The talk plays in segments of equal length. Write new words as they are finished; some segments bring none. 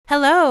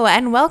Hello,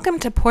 and welcome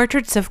to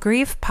Portraits of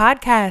Grief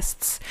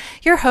podcasts.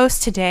 Your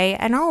host today,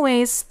 and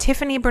always,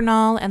 Tiffany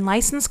Bernal and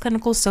licensed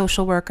clinical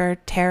social worker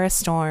Tara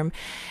Storm.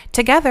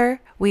 Together,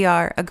 we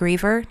are a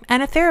griever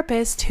and a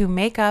therapist who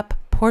make up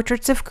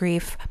Portraits of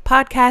Grief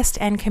podcast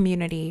and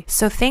community.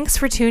 So thanks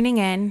for tuning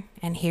in,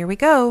 and here we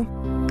go.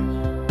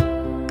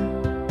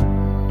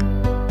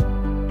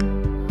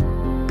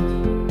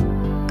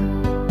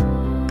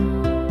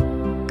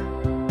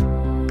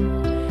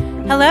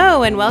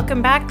 Hello, and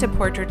welcome back to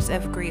Portraits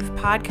of Grief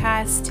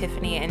podcast,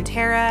 Tiffany and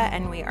Tara,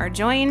 and we are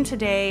joined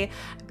today,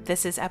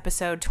 this is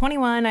episode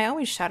 21, I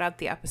always shout out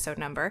the episode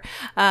number,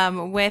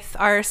 with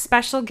our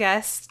special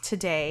guest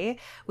today.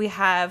 We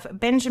have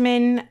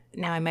Benjamin,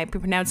 now I might be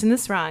pronouncing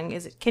this wrong,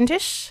 is it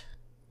Kintish?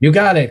 You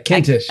got it,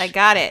 Kintish. I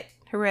got it,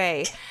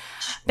 hooray.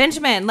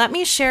 Benjamin, let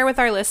me share with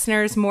our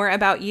listeners more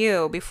about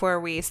you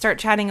before we start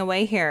chatting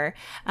away here.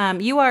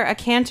 You are a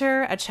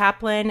cantor, a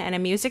chaplain, and a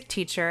music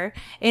teacher.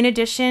 In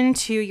addition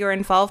to your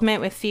involvement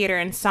with theater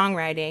and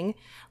songwriting,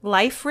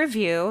 Life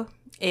Review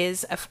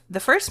is the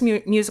first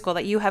musical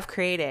that you have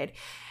created.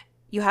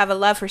 You have a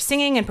love for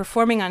singing and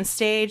performing on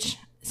stage.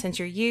 Since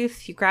your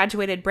youth, you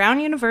graduated Brown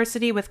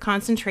University with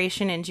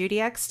concentration in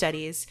Judaic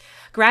studies.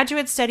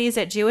 Graduate studies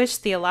at Jewish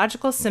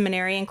Theological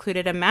Seminary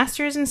included a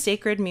master's in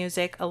sacred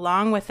music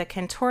along with a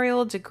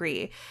cantorial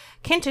degree.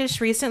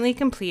 Kintish recently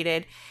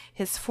completed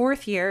his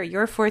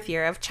your fourth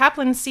year of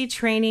chaplaincy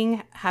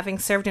training, having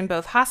served in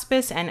both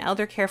hospice and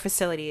elder care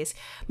facilities.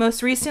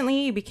 Most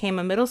recently, you became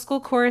a middle school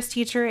chorus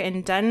teacher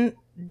in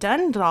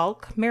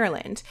Dundalk,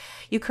 Maryland.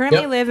 You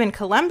currently live in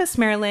Columbus,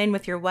 Maryland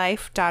with your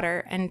wife,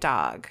 daughter, and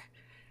dog.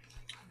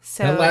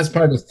 So, that last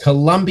part is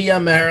Columbia,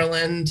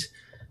 Maryland.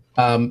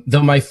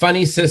 Though my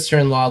funny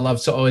sister-in-law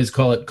loves to always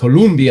call it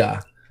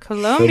Columbia.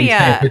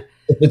 Columbia.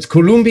 If it's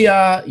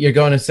Columbia, you're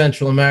going to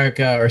Central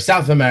America or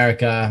South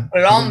America.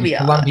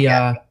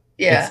 Columbia.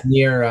 Yeah. It's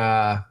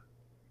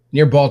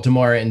near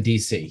Baltimore and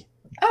DC.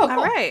 Oh, cool. All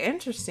right.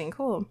 Interesting.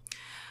 Cool.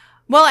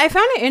 Well, I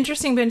found it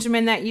interesting,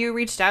 Benjamin, that you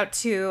reached out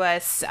to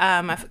us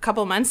a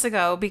couple months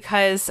ago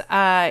because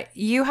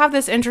you have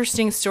this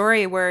interesting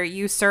story where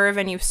you've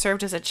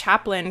served as a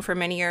chaplain for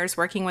many years,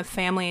 working with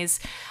families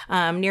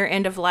near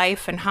end of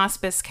life and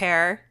hospice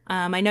care.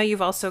 I know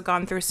you've also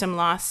gone through some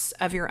loss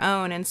of your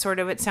own, and sort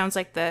of it sounds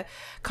like the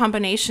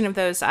combination of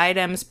those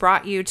items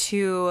brought you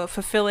to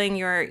fulfilling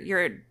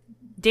your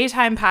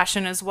daytime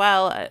passion as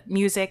well,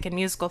 music and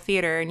musical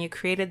theater, and you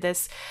created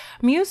this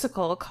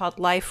musical called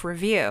Life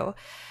Review.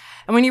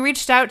 And when you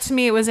reached out to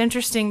me, it was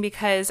interesting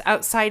because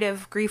outside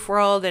of Grief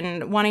World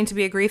and wanting to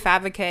be a grief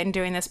advocate and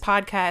doing this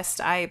podcast,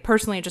 I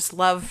personally just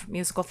love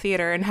musical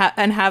theater and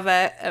have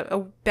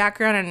a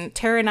background. And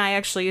Tara and I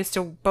actually used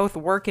to both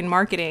work in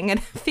marketing at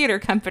a theater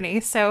company.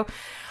 So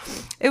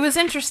it was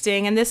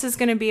interesting. And this is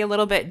going to be a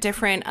little bit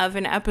different of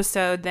an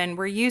episode than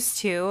we're used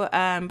to,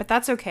 but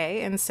that's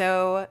okay. And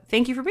so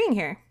thank you for being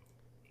here.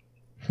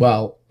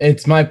 Well,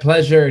 it's my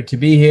pleasure to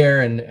be here.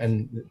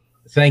 And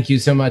thank you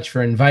so much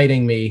for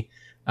inviting me.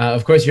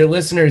 Of course, your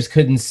listeners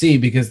couldn't see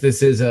because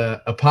this is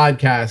a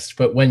podcast,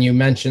 but when you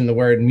mentioned the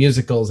word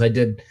musicals, I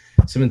did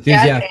some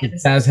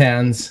enthusiastic jazz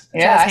hands.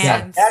 Yeah,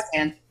 jazz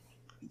hands.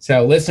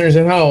 So listeners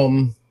at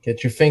home,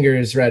 get your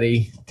fingers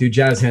ready, do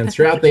jazz hands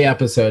throughout the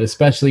episode,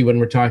 especially when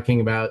we're talking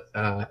about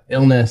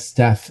illness,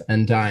 death,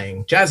 and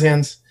dying. Jazz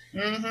hands.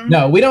 Mm-hmm.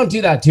 No, we don't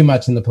do that too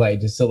much in the play,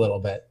 just a little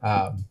bit,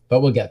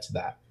 but we'll get to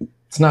that.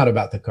 It's not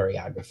about the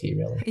choreography,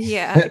 really.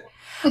 Yeah.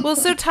 Well,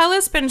 so tell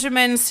us,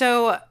 Benjamin,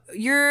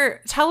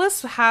 tell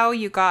us how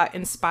you got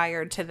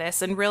inspired to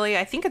this. And really,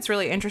 I think it's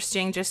really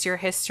interesting, just your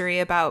history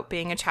about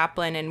being a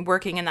chaplain and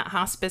working in that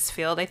hospice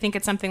field. I think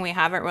it's something we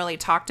haven't really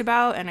talked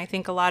about. And I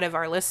think a lot of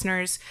our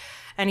listeners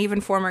and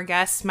even former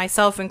guests,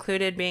 myself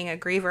included, being a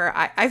griever,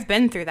 I've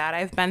been through that.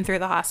 I've been through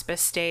the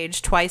hospice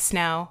stage twice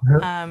now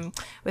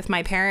with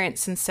my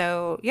parents. And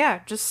so,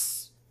 yeah,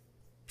 just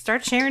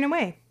start sharing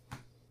away.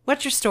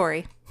 What's your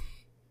story?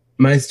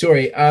 My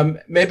story.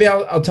 Maybe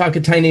I'll talk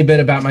a tiny bit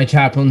about my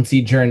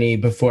chaplaincy journey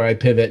before I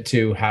pivot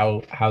to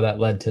how that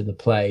led to the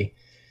play.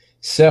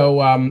 So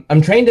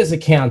I'm trained as a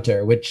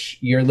cantor, which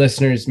your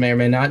listeners may or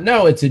may not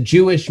know. It's a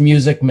Jewish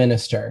music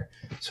minister.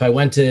 So I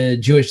went to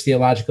Jewish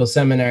Theological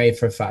Seminary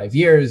for 5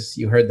 years.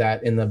 You heard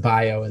that in the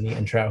bio in the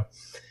intro.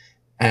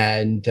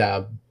 And,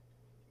 a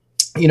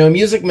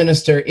music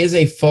minister is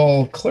a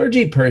full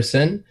clergy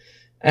person.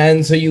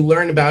 And so you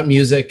learn about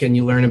music and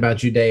you learn about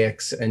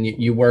Judaics and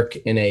you work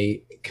in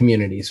a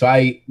community. So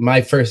my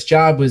first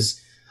job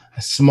was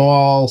a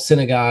small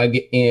synagogue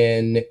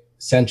in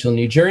central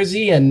New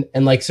Jersey, and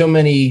like so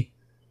many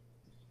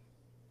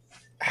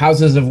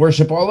houses of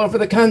worship all over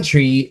the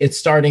country, it's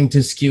starting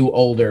to skew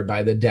older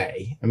by the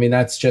day. I mean,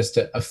 that's just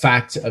a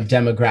fact of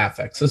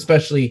demographics,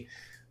 especially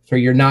for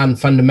your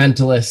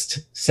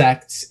non-fundamentalist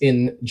sects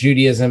in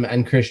Judaism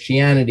and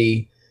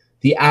Christianity.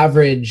 The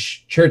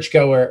average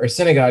churchgoer or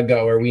synagogue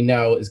goer we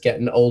know is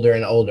getting older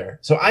and older.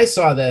 So I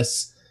saw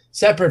this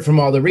separate from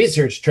all the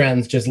research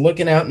trends, just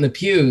looking out in the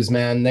pews,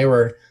 man. There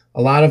were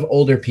a lot of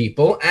older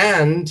people.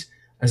 And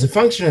as a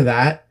function of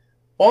that,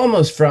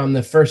 almost from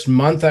the first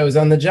month I was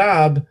on the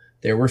job,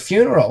 there were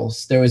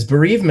funerals, there was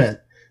bereavement.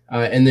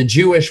 In the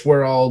Jewish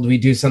world, we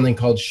do something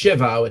called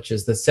Shiva, which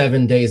is the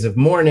 7 days of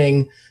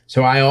mourning.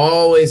 So I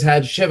always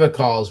had Shiva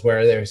calls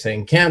where they're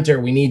saying, Cantor,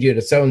 we need you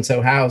to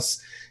so-and-so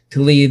house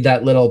to lead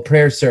that little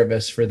prayer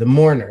service for the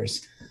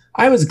mourners.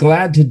 I was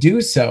glad to do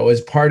so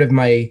as part of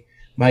my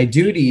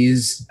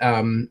duties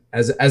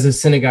as a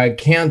synagogue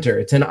cantor.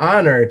 It's an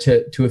honor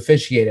to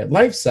officiate at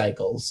life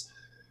cycles.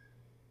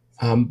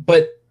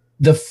 But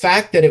the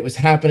fact that it was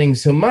happening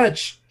so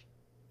much,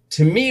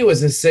 to me,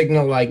 was a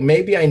signal like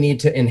maybe I need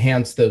to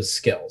enhance those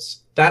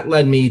skills. That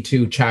led me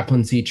to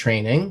chaplaincy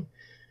training.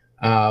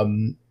 A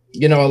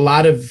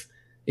lot of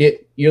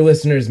it, your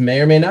listeners may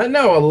or may not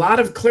know, a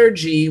lot of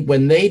clergy,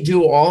 when they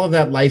do all of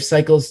that life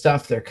cycle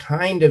stuff, they're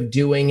kind of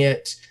doing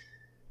it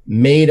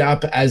made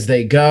up as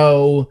they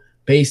go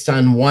based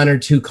on 1 or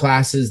 2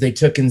 classes they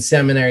took in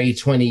seminary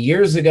 20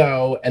 years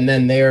ago, and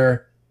then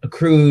their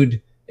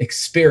accrued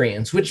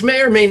experience, which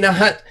may or may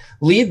not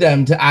lead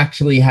them to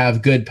actually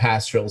have good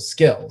pastoral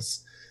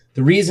skills.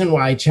 The reason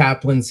why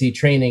chaplaincy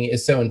training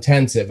is so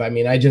intensive,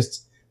 I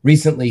just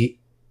recently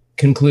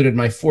concluded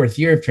my 4th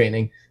year of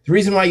training. The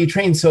reason why you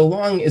train so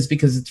long is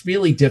because it's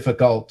really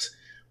difficult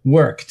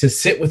work to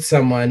sit with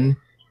someone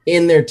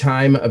in their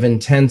time of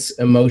intense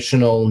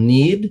emotional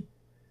need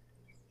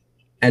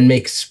and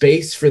make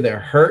space for their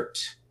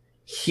hurt,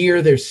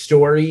 hear their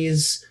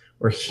stories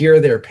or hear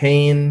their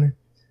pain,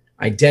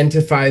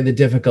 identify the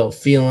difficult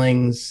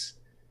feelings,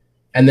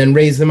 and then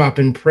raise them up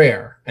in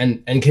prayer.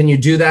 And can you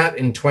do that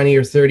in 20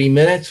 or 30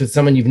 minutes with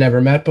someone you've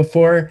never met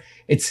before?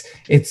 It's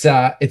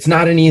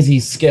not an easy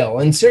skill.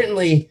 And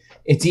certainly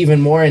it's even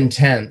more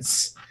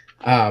intense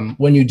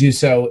when you do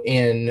so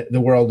in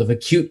the world of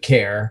acute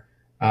care,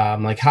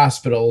 like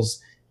hospitals.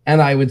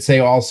 And I would say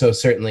also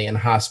certainly in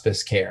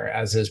hospice care,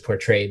 as is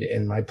portrayed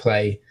in my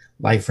play,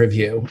 Life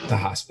Review, the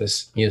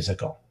hospice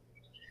musical.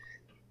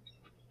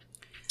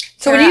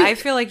 So I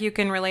feel like you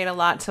can relate a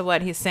lot to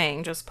what he's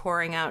saying, just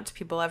pouring out to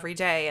people every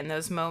day in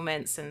those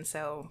moments. And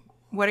so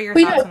what are your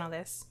thoughts on all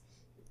this?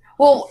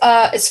 Well,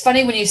 it's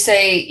funny when you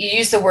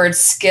use the word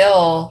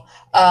skill,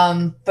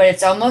 but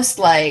it's almost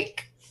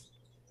like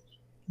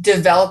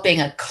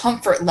developing a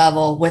comfort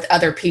level with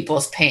other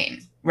people's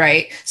pain,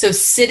 right? So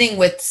sitting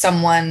with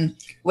someone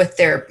with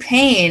their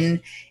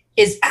pain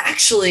is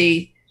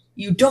actually,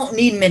 you don't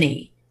need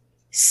many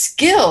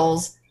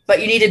skills,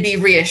 but you need to be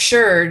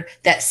reassured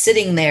that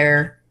sitting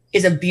there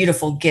is a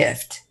beautiful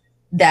gift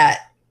that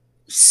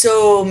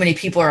so many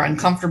people are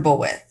uncomfortable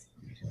with.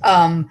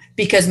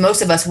 Because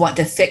most of us want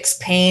to fix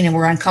pain and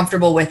we're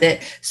uncomfortable with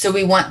it. So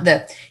we want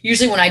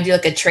usually when I do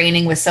like a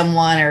training with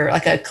someone or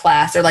like a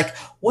class, they're like,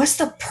 what's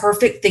the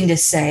perfect thing to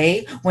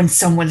say when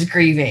someone's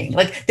grieving?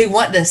 Like they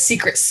want the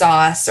secret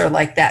sauce or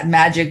like that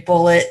magic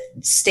bullet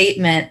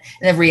statement.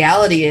 And the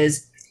reality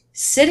is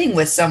sitting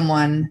with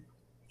someone,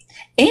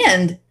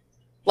 and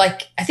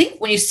like, I think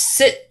when you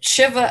sit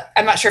Shiva,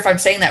 I'm not sure if I'm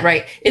saying that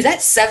right. Is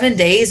that 7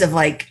 days of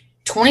like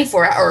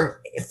 24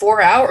 hour or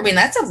 4 hour?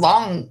 That's a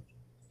long,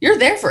 you're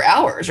there for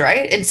hours,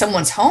 right? In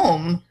someone's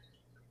home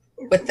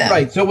with them.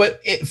 Right. So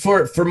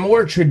for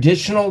more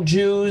traditional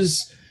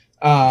Jews,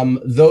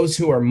 those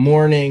who are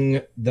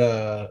mourning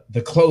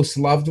the close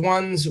loved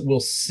ones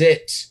will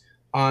sit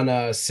on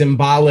a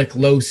symbolic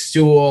low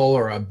stool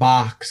or a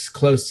box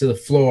close to the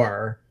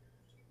floor.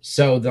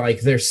 So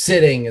like their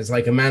sitting is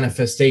like a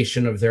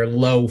manifestation of their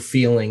low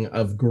feeling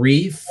of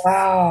grief.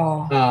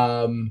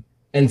 Wow.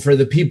 And for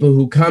the people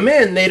who come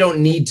in, they don't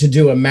need to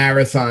do a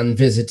marathon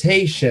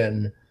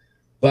visitation,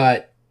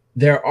 but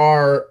there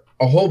are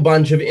a whole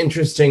bunch of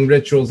interesting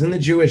rituals in the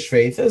Jewish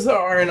faith, as there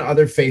are in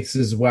other faiths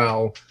as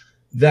well,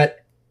 that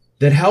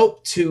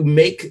help to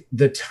make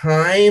the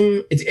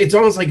time. It's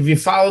almost like if you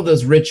follow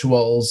those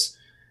rituals,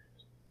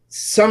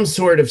 some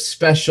sort of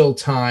special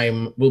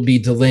time will be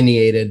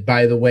delineated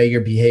by the way you're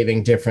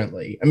behaving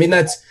differently.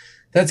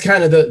 That's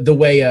kind of the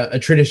way a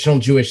traditional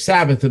Jewish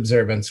Sabbath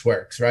observance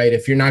works, right?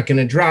 If you're not going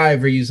to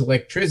drive or use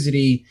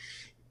electricity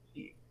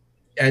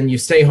and you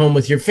stay home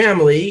with your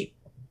family,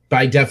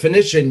 by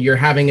definition, you're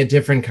having a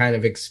different kind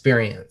of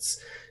experience.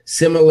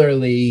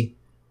 Similarly,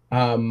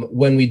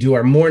 when we do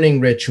our mourning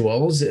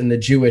rituals in the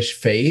Jewish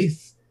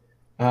faith,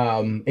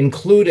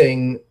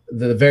 including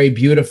the very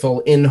beautiful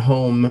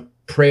in-home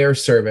prayer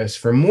service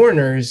for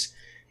mourners,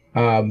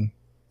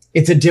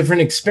 it's a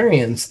different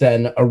experience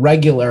than a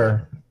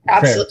regular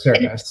prayer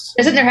service.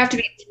 Doesn't there have to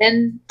be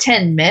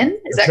 10 men?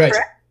 Is that right.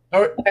 correct?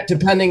 Or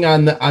depending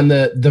on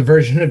the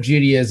version of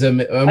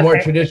Judaism, more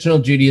traditional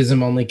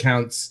Judaism only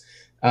counts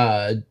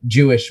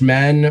Jewish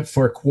men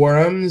for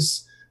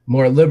quorums.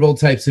 More liberal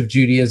types of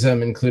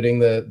Judaism, including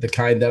the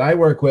kind that I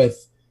work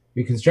with,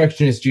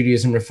 Reconstructionist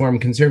Judaism, Reform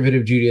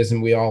Conservative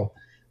Judaism, we all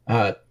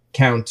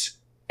count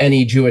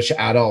any Jewish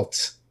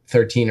adult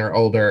 13 or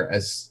older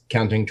as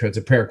counting towards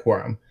a prayer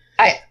quorum.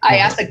 I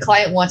asked a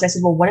client once, I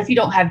said, well, what if you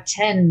don't have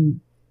 10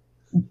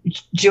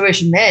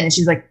 Jewish men? And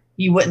she's like,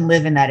 you wouldn't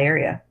live in that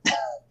area.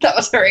 That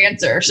was her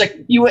answer. She's like,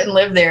 you wouldn't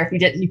live there if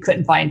you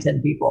couldn't find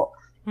 10 people.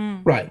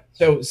 Right.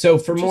 So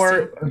for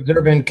more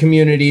observant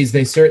communities,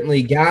 they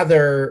certainly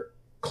gather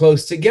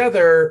close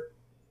together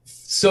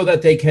so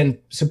that they can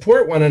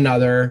support one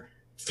another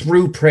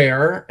through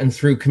prayer and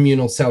through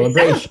communal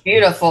celebration. Sounds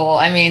beautiful.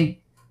 I mean,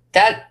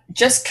 that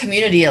just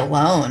community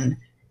alone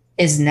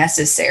is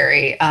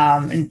necessary.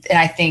 And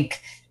I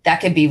think that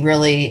could be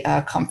really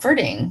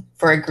comforting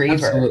for a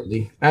griever.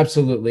 Absolutely.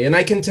 Absolutely. And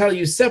I can tell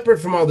you, separate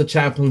from all the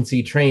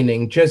chaplaincy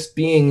training, just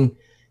being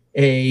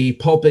a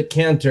pulpit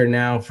cantor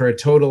now for a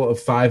total of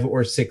 5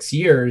 or 6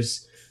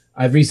 years,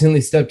 I've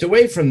recently stepped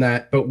away from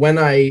that. But when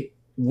I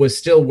was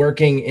still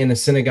working in a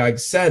synagogue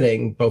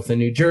setting, both in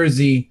New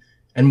Jersey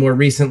and more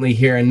recently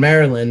here in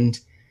Maryland,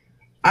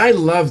 I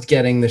loved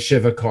getting the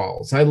Shiva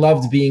calls. I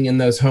loved being in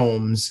those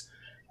homes.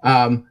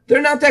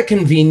 They're not that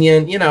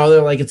convenient, you know,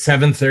 they're like at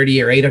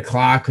 7:30 or 8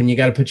 o'clock when you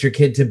got to put your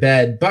kid to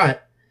bed,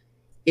 but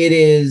it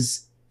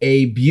is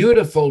a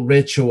beautiful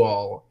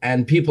ritual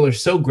and people are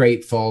so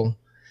grateful.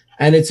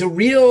 And it's a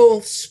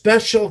real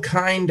special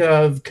kind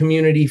of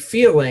community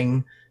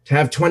feeling to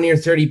have 20 or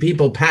 30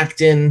 people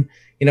packed in,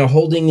 you know,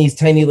 holding these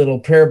tiny little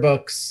prayer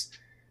books,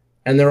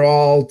 and they're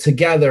all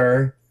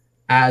together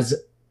as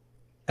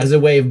a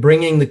way of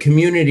bringing the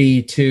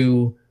community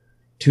to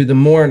the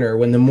mourner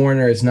when the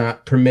mourner is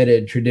not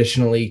permitted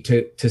traditionally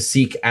to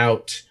seek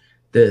out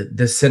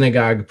the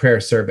synagogue prayer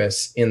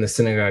service in the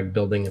synagogue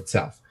building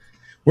itself.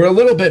 We're a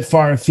little bit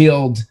far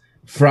afield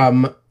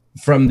from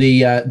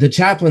the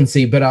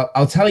chaplaincy, but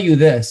I'll tell you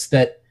this,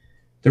 that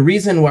the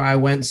reason why I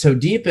went so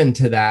deep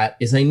into that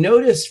is I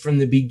noticed from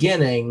the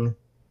beginning,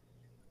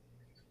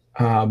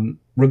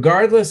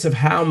 regardless of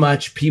how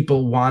much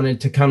people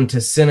wanted to come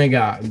to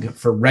synagogue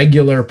for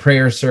regular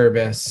prayer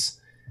service,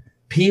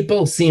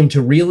 people seem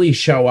to really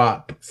show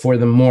up for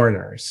the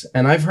mourners.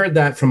 And I've heard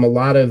that from a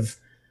lot of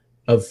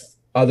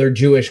other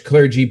Jewish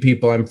clergy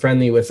people I'm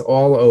friendly with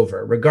all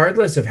over.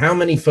 Regardless of how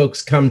many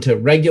folks come to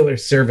regular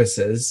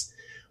services,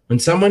 when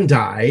someone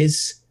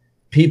dies,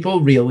 people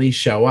really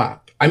show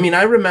up. I mean,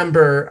 I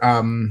remember,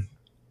 I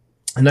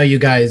know you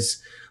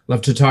guys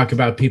love to talk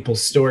about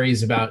people's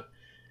stories about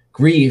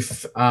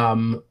grief.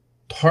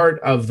 Part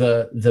of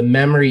the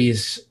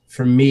memories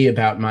for me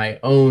about my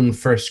own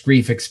first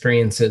grief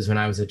experiences when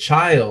I was a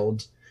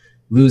child,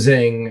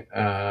 losing,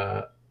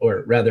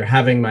 or rather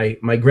having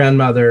my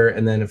grandmother,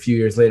 and then a few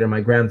years later,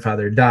 my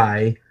grandfather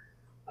die.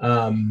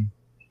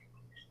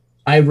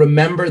 I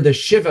remember the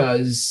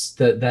Shivas,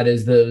 that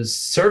is those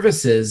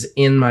services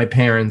in my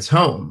parents'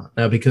 home.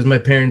 Now, because my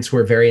parents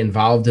were very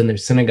involved in their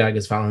synagogue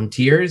as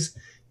volunteers,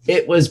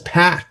 it was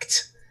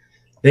packed.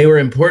 They were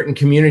important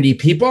community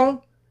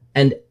people,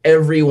 and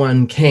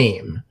everyone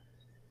came.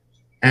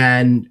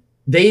 And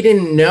they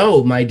didn't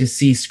know my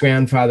deceased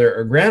grandfather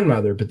or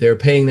grandmother, but they were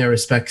paying their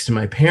respects to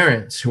my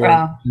parents, who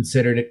are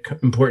considered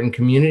important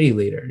community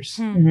leaders.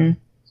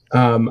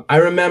 Mm-hmm. I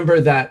remember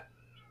that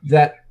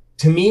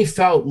to me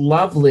felt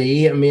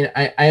lovely. I mean,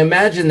 I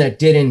imagine that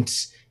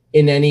didn't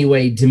in any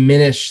way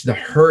diminish the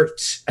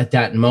hurt at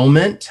that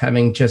moment,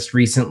 having just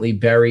recently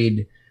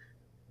buried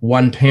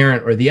one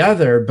parent or the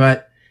other,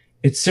 but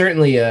it's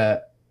certainly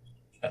a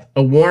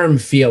warm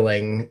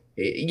feeling.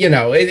 You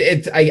know,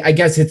 I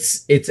guess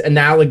it's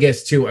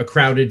analogous to a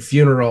crowded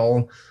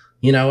funeral.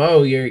 You know,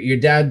 oh, your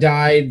dad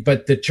died,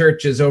 but the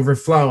church is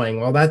overflowing.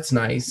 Well, that's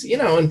nice. You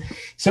know, and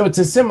so it's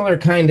a similar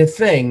kind of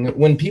thing.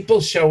 When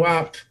people show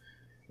up,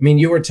 I mean,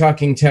 you were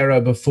talking,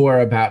 Tara, before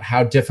about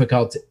how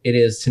difficult it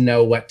is to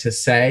know what to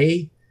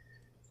say.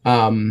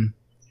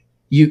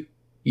 You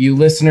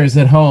listeners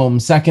at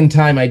home, second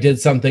time I did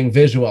something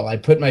visual, I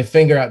put my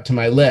finger up to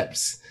my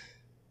lips.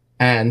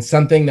 And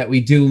something that we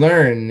do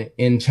learn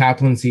in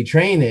chaplaincy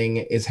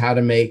training is how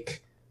to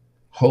make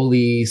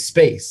holy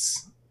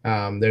space.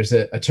 There's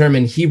a term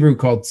in Hebrew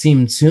called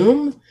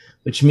tzimtzum,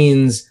 which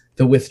means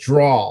the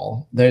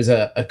withdrawal. There's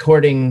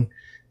according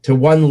to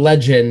one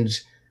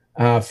legend,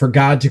 for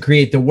God to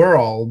create the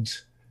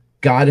world,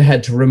 God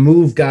had to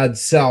remove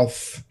God's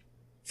self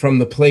from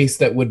the place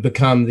that would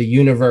become the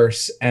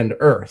universe and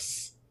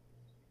earth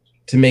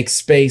to make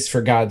space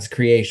for God's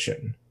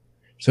creation.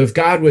 So if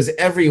God was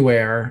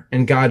everywhere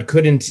and God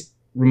couldn't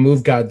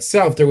remove God's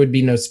self, there would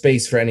be no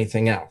space for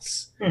anything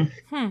else.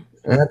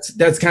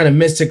 That's kind of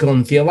mystical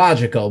and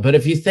theological. But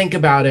if you think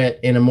about it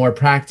in a more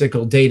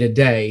practical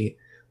day-to-day,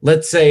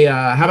 let's say,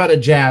 how about a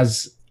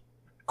jazz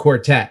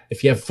quartet?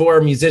 If you have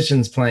 4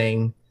 musicians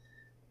playing,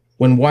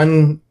 when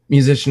one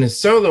musician is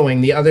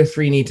soloing, the other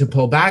 3 need to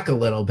pull back a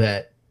little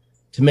bit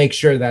to make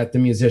sure that the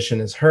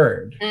musician is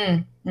heard.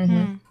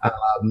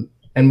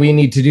 And we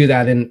need to do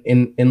that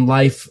in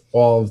life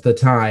all of the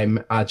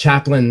time.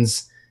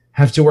 Chaplains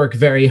have to work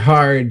very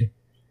hard.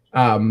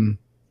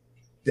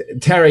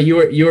 Tara,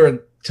 you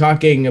were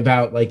talking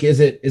about, like, is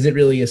it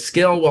really a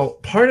skill? Well,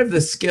 part of the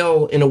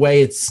skill, in a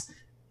way, it's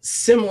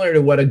similar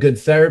to what a good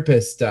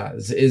therapist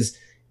does, is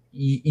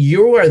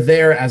you are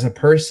there as a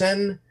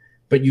person,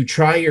 but you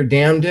try your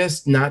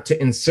damnedest not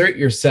to insert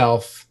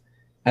yourself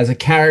as a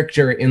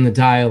character in the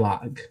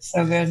dialogue.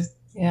 So good.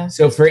 Yeah.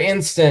 So for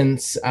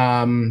instance,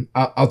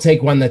 I'll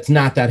take one that's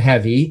not that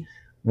heavy.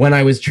 When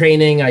I was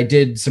training, I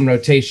did some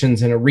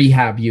rotations in a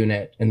rehab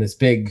unit in this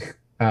big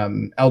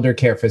elder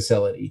care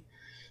facility.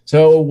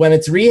 So when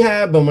it's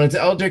rehab and when it's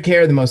elder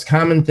care, the most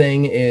common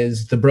thing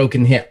is the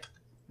broken hip,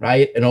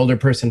 right? An older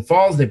person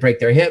falls, they break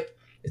their hip.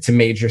 It's a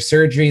major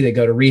surgery. They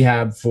go to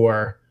rehab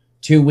for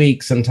 2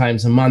 weeks,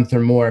 sometimes a month or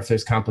more if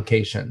there's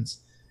complications.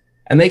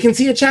 And they can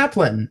see a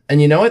chaplain.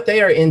 And you know what?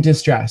 They are in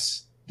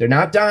distress. They're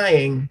not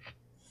dying,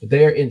 but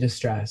they are in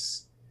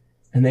distress.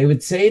 And they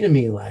would say to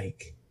me,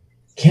 like,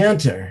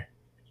 Cantor,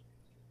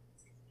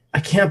 I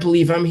can't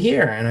believe I'm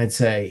here. And I'd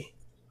say,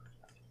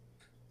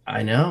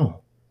 I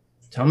know.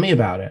 Tell me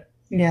about it.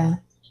 Yeah.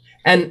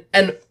 And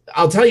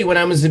I'll tell you, when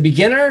I was a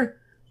beginner,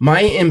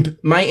 my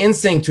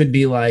instinct would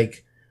be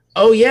like,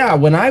 oh yeah,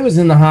 when I was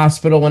in the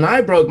hospital, when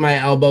I broke my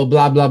elbow,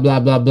 blah, blah, blah,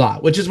 blah, blah,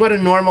 which is what a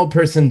normal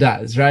person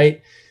does,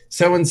 right?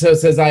 So-and-so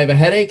says, I have a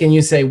headache. And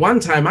you say, one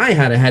time I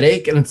had a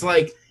headache. And it's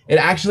like, it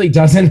actually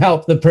doesn't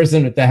help the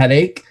person with the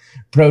headache.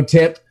 Pro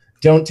tip,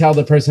 don't tell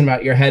the person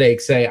about your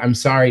headache. Say, I'm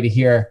sorry to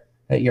hear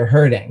that you're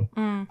hurting.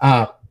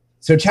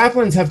 So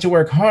chaplains have to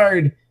work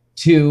hard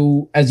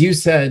to, as you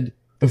said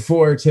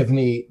before,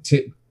 Tiffany,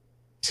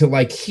 to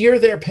like hear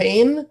their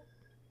pain,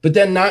 but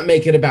then not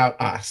make it about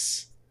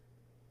us.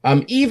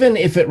 Even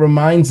if it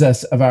reminds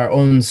us of our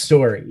own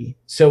story.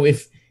 So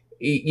if,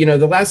 you know,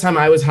 the last time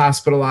I was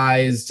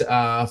hospitalized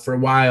for a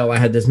while, I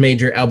had this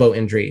major elbow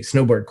injury,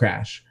 snowboard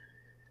crash.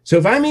 So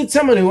if I meet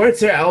someone who hurts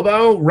their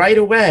elbow right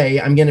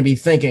away, I'm going to be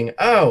thinking,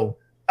 oh,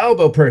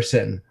 elbow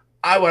person,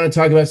 I want to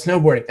talk about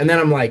snowboarding. And then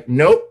I'm like,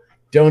 nope,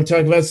 don't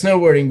talk about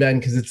snowboarding, Ben,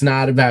 because it's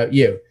not about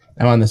you.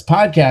 Now on this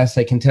podcast,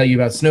 I can tell you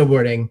about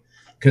snowboarding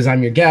because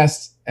I'm your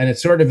guest and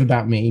it's sort of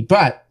about me.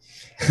 But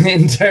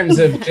in terms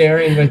of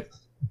sharing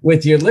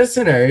with your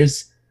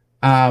listeners,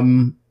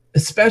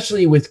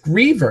 especially with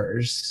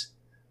grievers,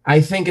 I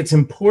think it's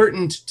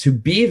important to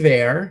be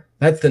there.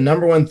 That's the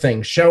number one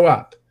thing. Show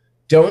up.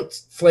 Don't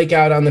flake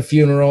out on the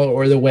funeral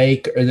or the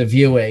wake or the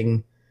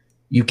viewing.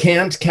 You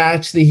can't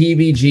catch the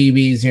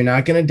heebie-jeebies. You're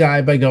not going to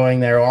die by going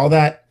there. All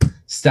that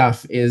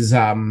stuff is,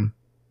 I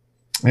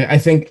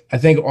think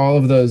all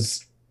of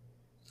those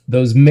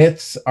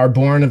myths are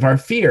born of our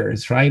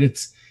fears, right?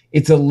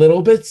 It's a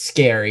little bit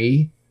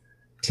scary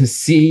to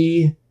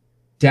see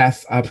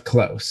death up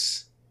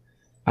close.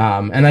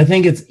 And I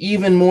think it's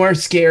even more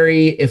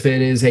scary if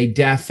it is a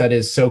death that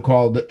is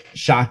so-called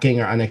shocking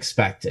or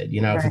unexpected.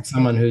 You know, if it's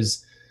someone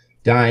who's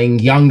dying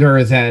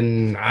younger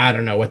than, I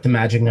don't know what the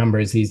magic number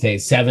is these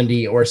days,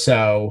 70 or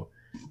so.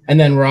 And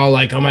then we're all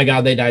like, oh my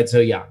God, they died so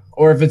young.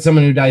 Or if it's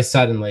someone who dies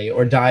suddenly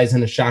or dies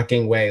in a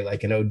shocking way,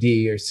 like an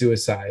OD or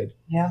suicide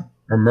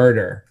or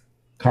murder,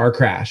 car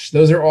crash.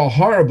 Those are all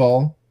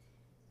horrible.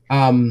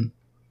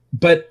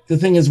 But the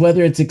thing is,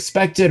 whether it's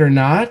expected or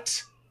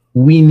not,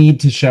 we need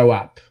to show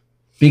up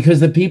because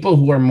the people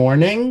who are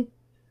mourning,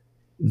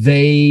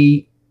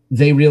 they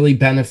really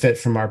benefit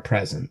from our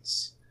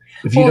presence.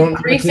 If you don't,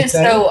 grief is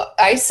so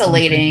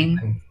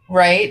isolating,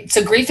 right?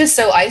 So grief is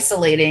so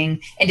isolating,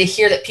 and to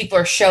hear that people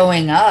are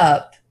showing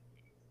up,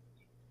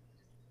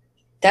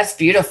 that's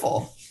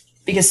beautiful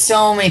because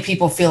so many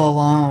people feel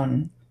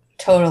alone,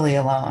 totally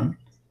alone.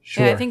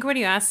 Sure. Yeah, I think when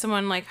you ask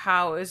someone like,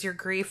 how is your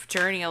grief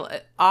journey?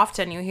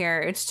 Often you hear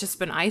it's just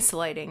been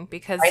isolating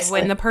because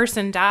when the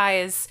person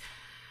dies,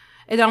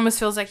 it almost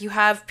feels like you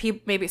have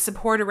people, maybe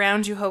support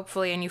around you,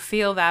 hopefully, and you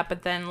feel that,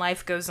 but then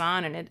life goes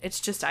on and it's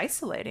just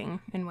isolating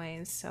in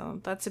ways. So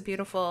that's a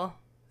beautiful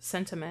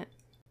sentiment.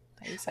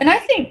 And I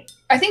think,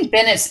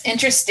 Ben, it's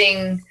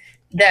interesting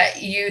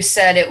that you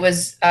said it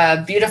was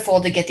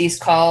beautiful to get these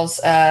calls.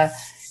 And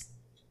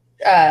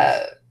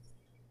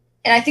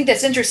I think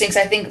that's interesting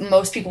because I think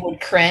most people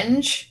would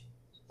cringe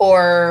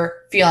or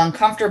feel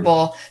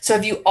uncomfortable. So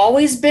have you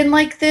always been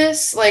like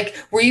this? Like,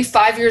 were you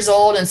 5 years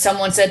old and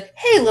someone said,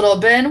 hey, little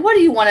Ben, what do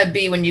you want to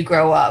be when you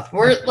grow up?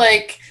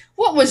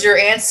 What was your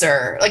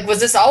answer? Like, was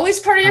this always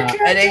part of your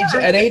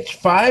character? At age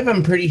 5,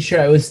 I'm pretty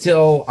sure I was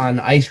still an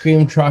ice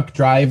cream truck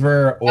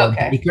driver or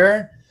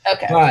baker.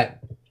 Okay. But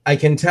I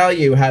can tell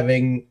you,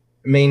 having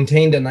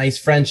maintained a nice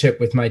friendship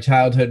with my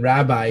childhood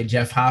rabbi,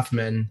 Jeff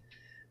Hoffman,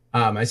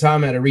 I saw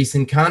him at a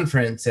recent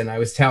conference and I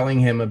was telling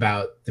him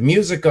about the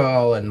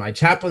musical and my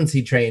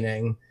chaplaincy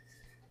training.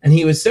 And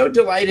he was so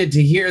delighted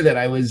to hear that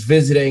I was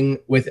visiting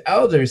with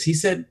elders. He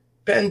said,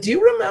 Ben, do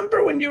you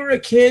remember when you were a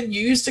kid,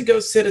 you used to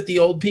go sit at the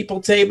old people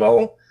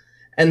table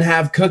and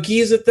have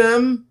cookies at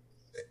them?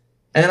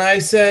 And I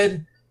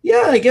said,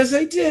 yeah, I guess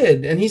I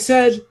did. And he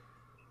said,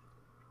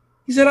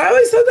 I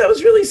always thought that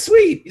was really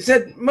sweet. He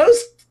said,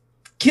 most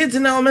kids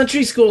in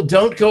elementary school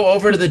don't go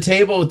over to the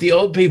table with the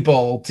old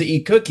people to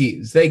eat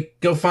cookies. They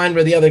go find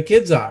where the other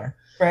kids are.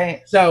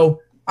 Right.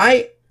 So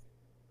I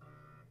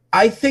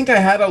think I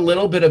had a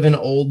little bit of an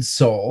old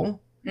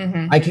soul.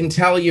 Mm-hmm. I can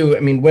tell you, I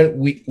mean, when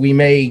we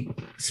may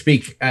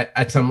speak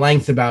at some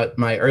length about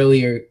my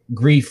earlier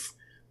grief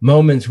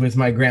moments with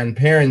my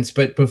grandparents,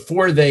 but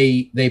before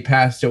they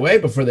passed away,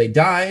 before they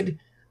died,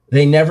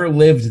 they never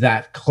lived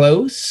that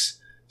close.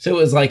 So it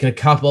was like a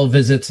couple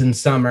visits in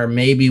summer,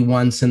 maybe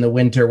once in the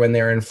winter when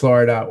they're in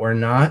Florida or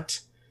not.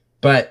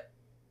 But,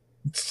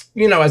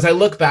 you know, as I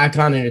look back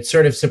on it, it's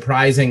sort of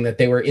surprising that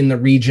they were in the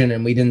region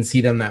and we didn't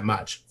see them that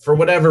much for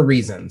whatever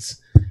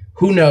reasons.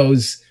 who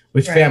knows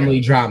with Right.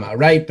 family drama,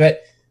 right?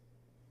 But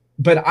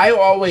I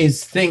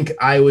always think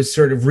I was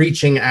sort of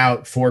reaching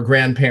out for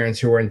grandparents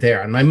who weren't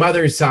there. On my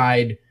mother's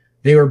side,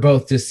 they were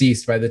both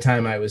deceased by the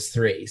time I was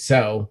 3.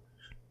 So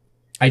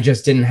I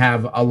just didn't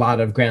have a lot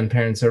of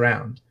grandparents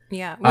around.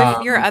 Yeah.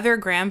 With your other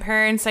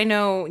grandparents, I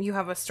know you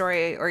have a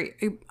story, or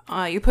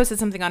you posted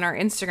something on our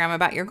Instagram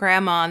about your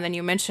grandma, and then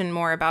you mentioned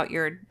more about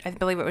I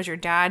believe it was your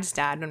dad's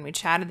dad when we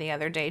chatted the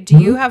other day. Do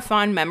you have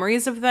fond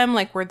memories of them?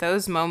 Like, were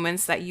those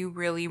moments that you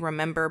really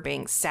remember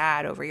being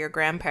sad over your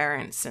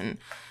grandparents and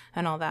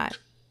all that?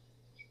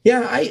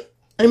 Yeah,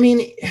 I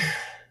mean,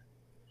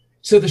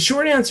 so the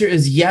short answer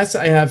is yes,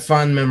 I have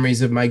fond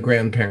memories of my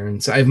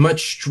grandparents. I have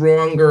much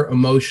stronger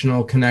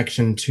emotional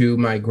connection to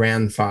my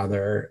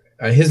grandfather.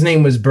 His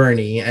name was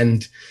Bernie,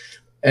 and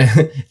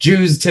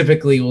Jews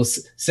typically will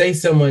say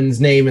someone's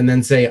name and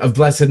then say of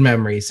blessed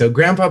memory. So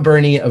Grandpa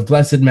Bernie of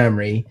blessed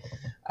memory.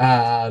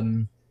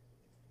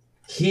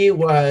 He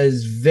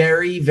was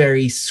very,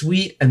 very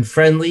sweet and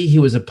friendly. He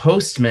was a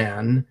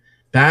postman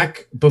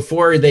back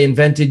before they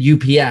invented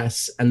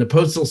UPS, and the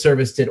Postal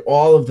Service did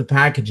all of the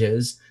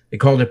packages. They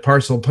called it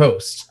parcel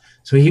post.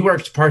 So he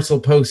worked parcel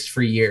post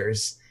for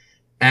years.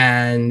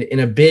 And in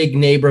a big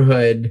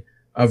neighborhood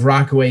of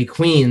Rockaway,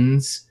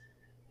 Queens,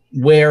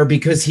 where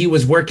because he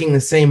was working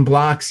the same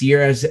blocks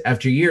years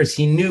after years,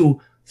 he knew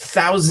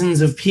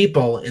thousands of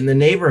people in the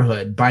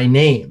neighborhood by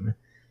name.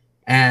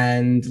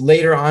 And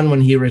later on,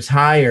 when he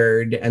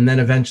retired, and then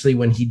eventually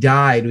when he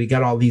died, we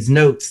got all these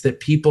notes that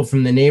people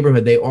from the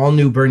neighborhood, they all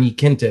knew Bernie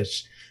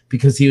Kintish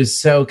because he was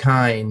so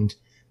kind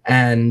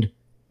and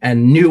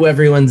knew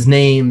everyone's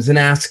names and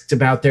asked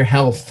about their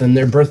health and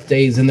their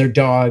birthdays and their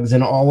dogs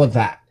and all of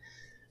that.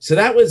 So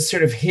that was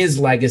sort of his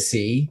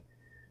legacy.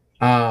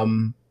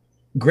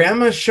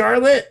 Grandma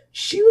Charlotte,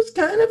 she was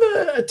kind of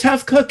a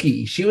tough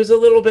cookie. She was a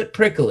little bit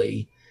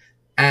prickly.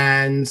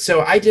 And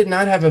so I did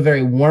not have a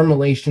very warm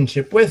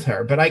relationship with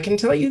her. But I can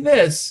tell you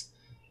this,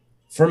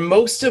 for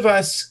most of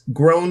us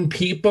grown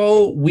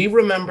people, we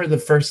remember the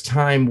first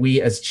time we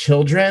as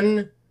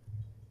children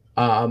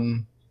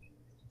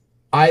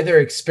either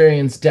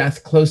experienced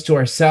death close to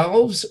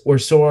ourselves or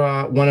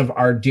saw one of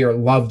our dear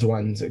loved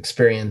ones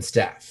experience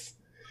death.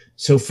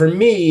 So for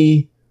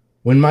me,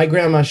 when my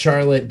grandma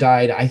Charlotte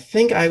died, I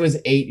think I was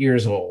 8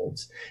 years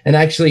old. And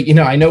actually, you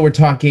know, I know we're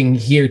talking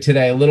here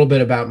today a little bit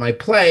about my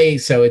play.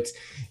 So it's,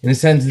 in a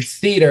sense, it's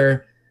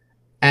theater.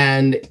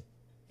 And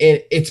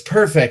it's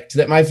perfect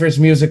that my first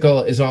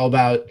musical is all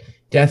about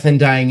death and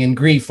dying and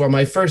grief. Well,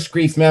 my first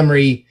grief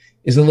memory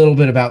is a little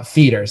bit about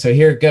theater. So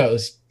here it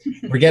goes.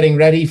 We're getting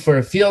ready for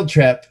a field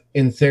trip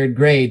in 3rd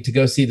grade to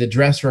go see the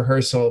dress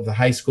rehearsal of the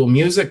High School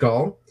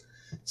Musical.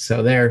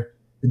 So the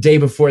day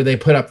before they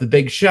put up the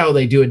big show,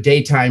 they do a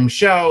daytime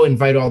show,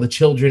 invite all the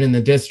children in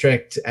the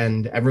district,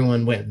 and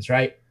everyone wins,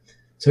 right?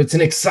 So it's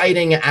an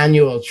exciting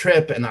annual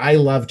trip, and I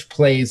loved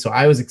plays, so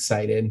I was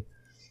excited.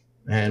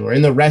 And we're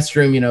in the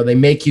restroom, you know, they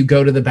make you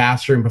go to the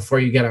bathroom before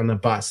you get on the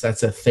bus.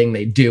 That's a thing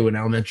they do in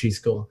elementary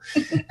school.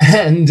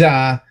 And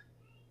I'm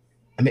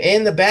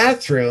in the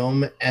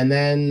bathroom, and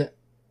then,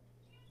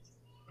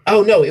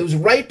 oh no, it was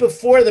right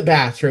before the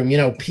bathroom, you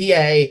know,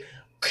 PA,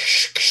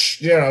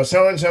 you know,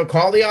 so-and-so,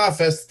 call the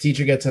office. The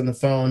teacher gets on the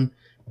phone,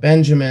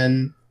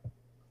 Benjamin,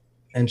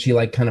 and she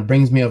like kind of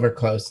brings me over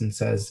close and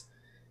says,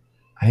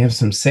 I have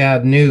some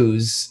sad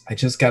news. I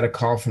just got a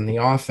call from the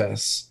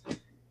office.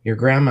 Your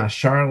grandma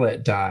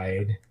Charlotte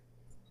died.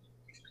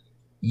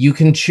 You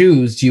can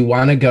choose. Do you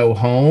want to go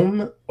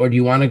home or do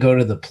you want to go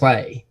to the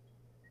play?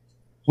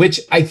 Which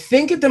I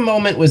think at the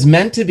moment was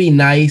meant to be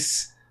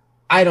nice.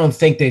 I don't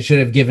think they should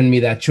have given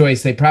me that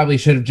choice. They probably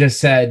should have just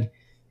said,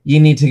 you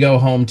need to go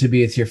home to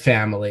be with your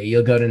family.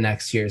 You'll go to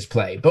next year's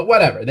play. But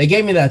whatever. They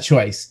gave me that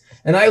choice.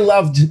 And I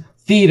loved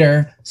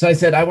theater. So I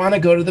said, I want to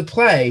go to the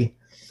play.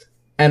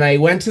 And I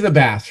went to the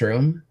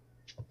bathroom.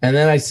 And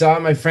then I saw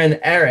my friend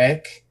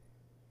Eric.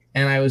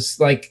 And I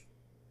was like,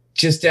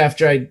 just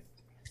after I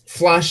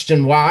flushed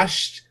and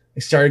washed,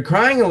 I started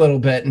crying a little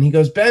bit. And he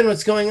goes, Ben,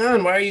 what's going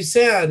on? Why are you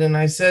sad? And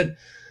I said,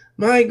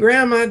 my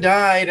grandma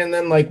died. And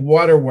then like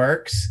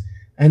waterworks.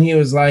 And he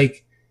was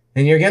like,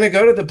 and you're going to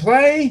go to the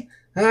play?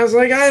 And I was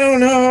like, I don't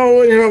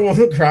know, you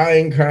know,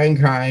 crying.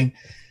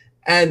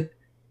 And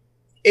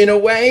in a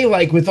way,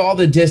 like with all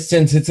the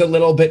distance, it's a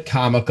little bit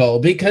comical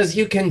because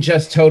you can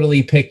just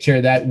totally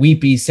picture that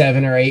weepy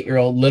 7 or 8 year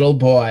old little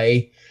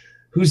boy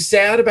who's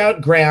sad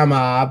about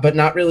grandma, but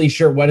not really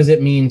sure what does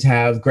it mean to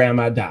have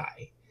grandma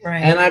die. Right.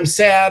 And I'm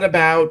sad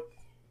about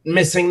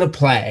missing the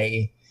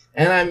play.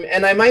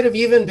 And I might have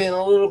even been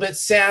a little bit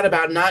sad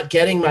about not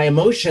getting my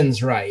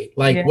emotions right.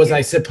 Like, Yeah. was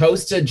I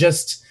supposed to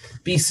just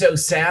be so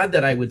sad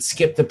that I would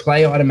skip the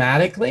play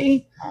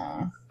automatically?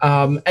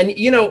 And,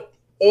 you know,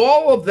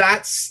 all of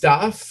that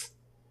stuff,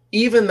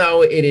 even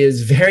though it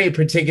is very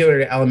particular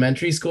to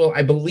elementary school,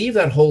 I believe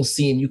that whole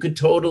scene, you could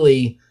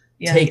totally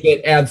take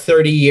it, add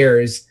 30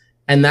 years,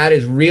 and that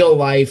is real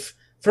life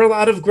for a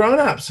lot of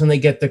grown-ups when they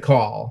get the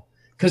call.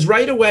 Because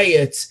right away,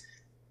 it's,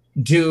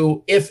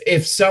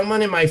 if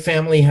someone in my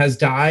family has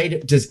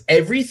died, does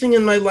everything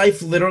in my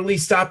life literally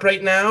stop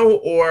right now?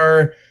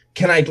 Or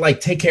can I like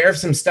take care of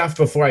some stuff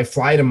before I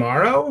fly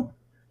tomorrow?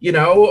 You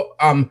know,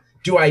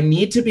 do I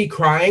need to be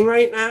crying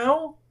right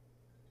now?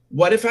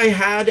 What if I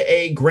had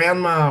a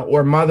grandma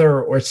or mother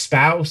or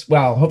spouse?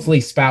 Well, hopefully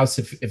spouse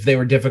if they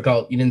were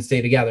difficult, you didn't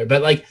stay together.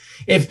 But like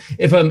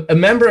if a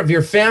member of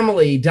your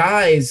family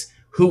dies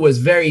who was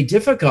very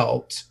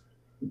difficult,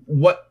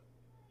 what,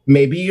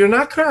 maybe you're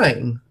not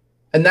crying.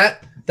 And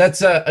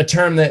that's a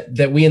term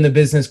that we in the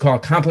business call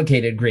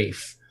complicated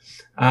grief.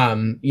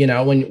 You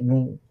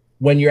know,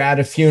 when you're at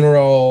a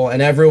funeral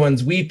and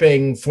everyone's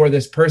weeping for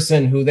this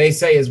person who they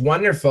say is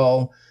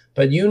wonderful,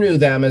 but you knew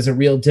them as a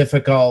real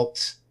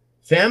difficult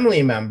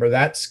family member,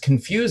 that's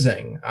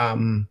confusing.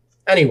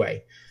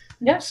 Anyway,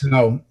 yeah.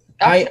 So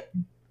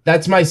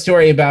that's my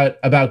story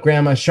about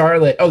Grandma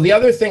Charlotte. Oh, the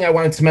other thing I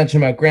wanted to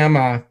mention about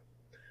Grandma,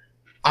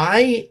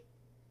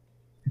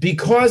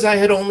 because I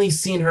had only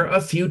seen her a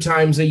few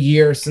times a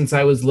year since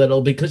I was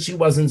little, because she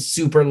wasn't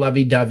super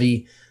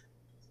lovey-dovey,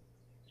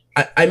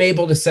 I'm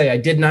able to say I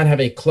did not have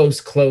a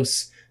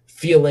close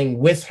feeling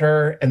with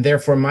her, and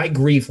therefore my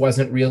grief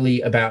wasn't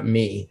really about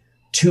me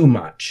too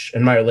much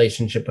in my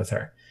relationship with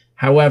her.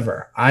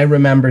 However, I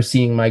remember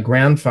seeing my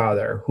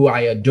grandfather, who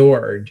I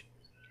adored.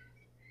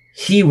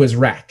 He was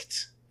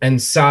wrecked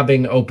and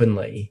sobbing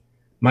openly.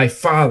 My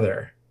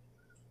father,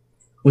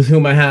 with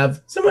whom I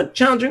have somewhat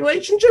challenging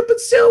relationship, but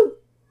still,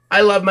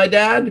 I love my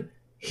dad.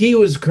 He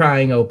was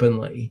crying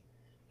openly.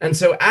 And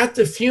so at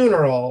the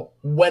funeral,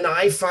 when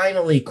I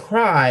finally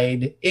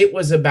cried, it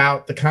was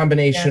about the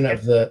combination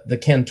of the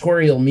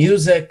cantorial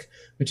music,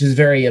 which is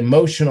very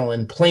emotional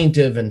and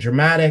plaintive and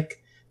dramatic,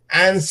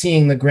 and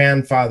seeing the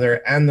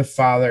grandfather and the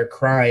father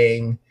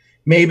crying.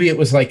 Maybe it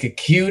was like a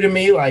cue to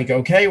me, like,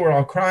 okay, we're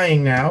all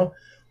crying now.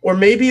 Or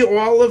maybe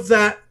all of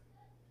that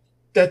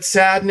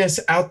sadness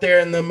out there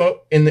in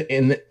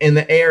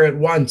the air at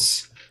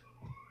once.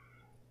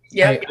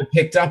 Yeah, I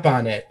picked up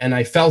on it and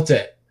I felt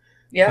it.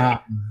 Yeah.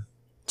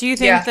 Do you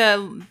think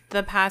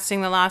the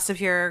passing, the loss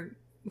of your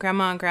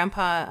grandma and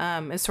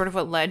grandpa is sort of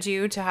what led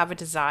you to have a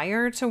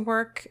desire to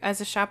work as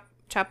a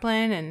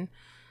chaplain and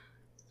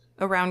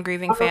around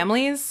grieving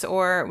families,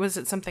 or was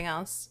it something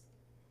else?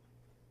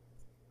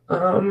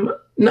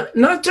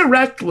 Not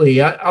directly.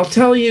 I'll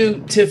tell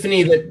you,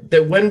 Tiffany,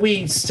 that when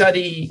we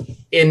study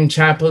in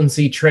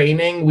chaplaincy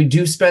training, we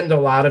do spend a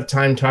lot of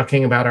time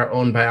talking about our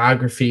own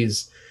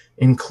biographies,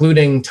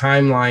 including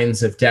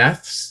timelines of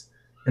deaths,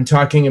 and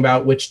talking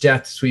about which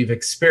deaths we've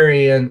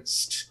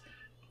experienced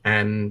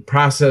and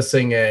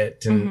processing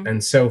it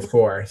and so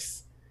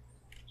forth.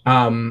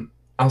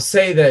 I'll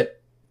say that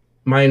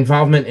my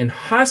involvement in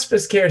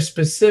hospice care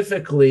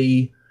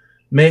specifically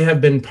may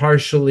have been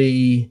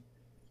partially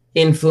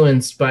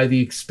influenced by the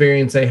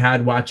experience I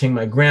had watching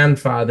my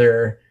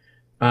grandfather.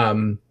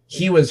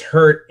 He was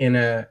hurt in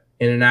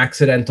an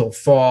accidental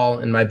fall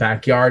in my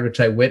backyard, which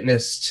I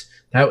witnessed.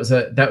 That was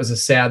a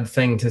sad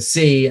thing to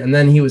see. And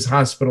then he was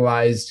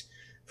hospitalized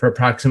for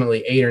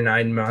approximately 8 or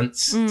 9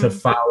 months to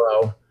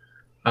follow,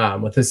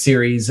 with a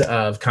series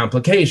of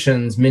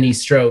complications, mini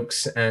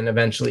strokes, and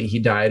eventually he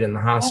died in the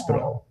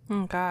hospital.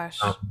 Oh gosh.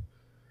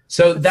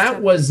 So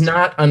that was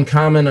not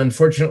uncommon.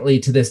 Unfortunately,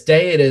 to this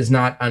day, it is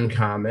not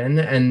uncommon.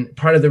 And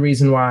part of the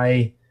reason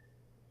why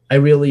I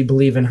really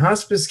believe in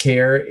hospice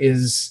care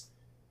is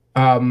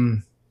a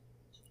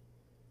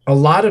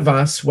lot of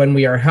us, when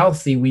we are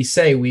healthy, we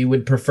say we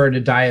would prefer to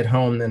die at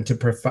home than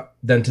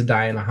to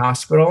die in a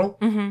hospital.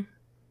 Mm-hmm.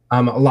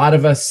 A lot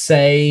of us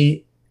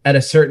say at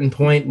a certain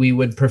point we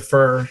would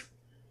prefer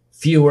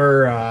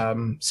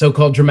fewer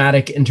so-called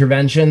dramatic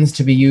interventions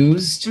to be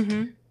used.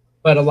 Mm-hmm.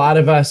 But a lot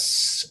of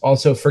us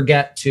also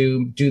forget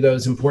to do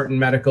those important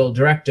medical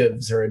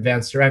directives or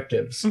advanced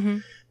directives. Mm-hmm.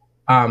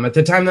 At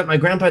the time that my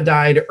grandpa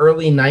died,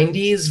 early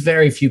 90s,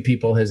 very few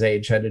people his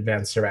age had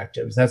advanced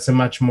directives. That's a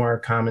much more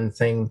common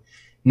thing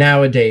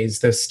nowadays.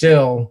 Though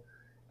still,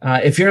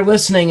 if you're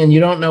listening and you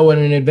don't know what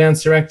an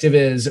advanced directive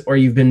is, or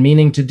you've been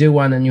meaning to do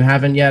one and you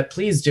haven't yet,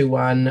 please do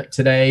one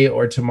today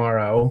or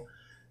tomorrow,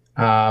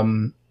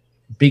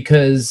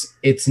 because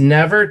it's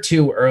never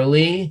too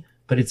early,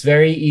 but it's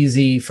very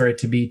easy for it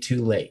to be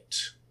too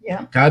late.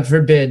 Yeah. God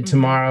forbid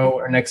tomorrow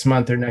or next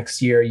month or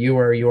next year, you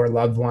or your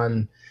loved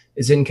one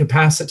is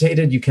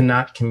incapacitated. You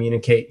cannot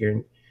communicate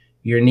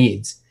your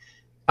needs.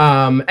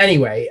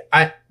 Anyway,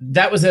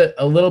 that was a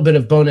little bit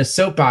of bonus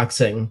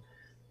soapboxing.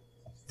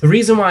 The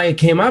reason why it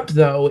came up,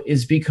 though,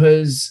 is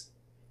because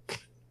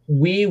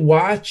we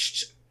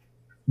watched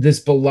this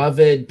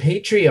beloved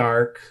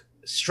patriarch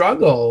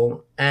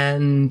struggle.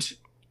 And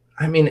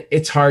I mean,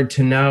 it's hard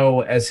to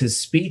know as his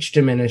speech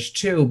diminished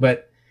too,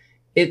 but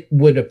it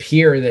would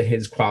appear that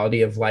his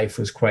quality of life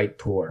was quite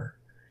poor.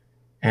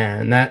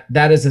 And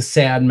that is a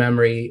sad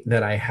memory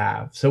that I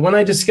have. So when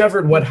I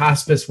discovered what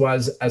hospice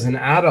was as an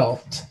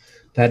adult,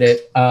 that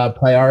it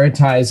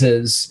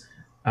prioritizes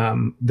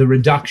the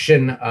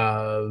reduction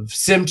of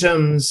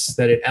symptoms,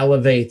 that it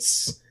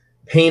elevates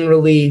pain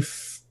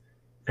relief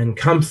and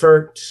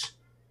comfort,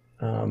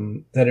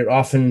 that it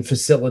often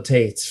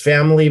facilitates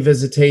family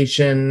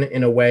visitation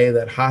in a way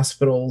that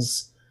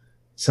hospitals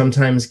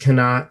sometimes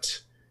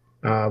cannot.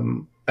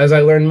 As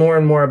I learned more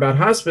and more about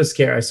hospice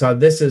care, I saw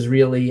this as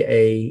really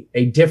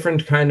a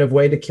different kind of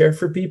way to care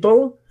for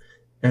people,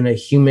 and a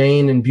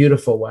humane and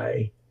beautiful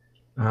way.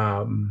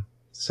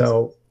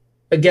 So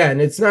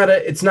again, it's not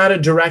a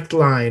direct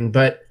line,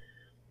 but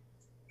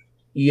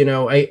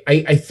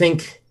I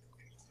think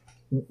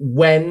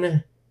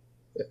when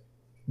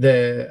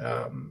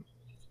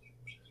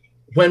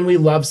we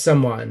love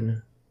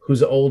someone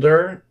who's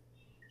older,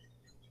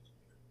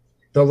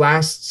 the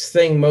last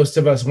thing most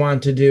of us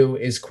want to do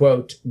is,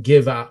 quote,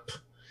 give up.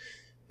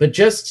 But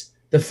just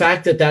the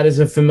fact that that is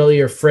a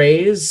familiar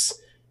phrase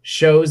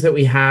shows that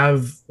we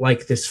have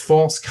like this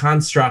false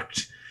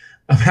construct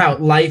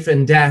about life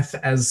and death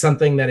as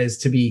something that is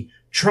to be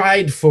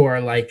tried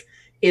for. Like,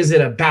 is it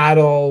a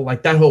battle?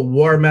 Like that whole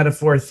war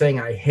metaphor thing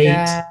I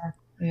hate.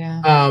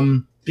 Yeah.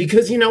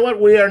 Because you know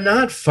what? We are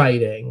not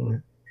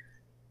fighting.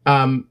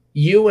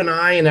 You and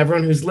I and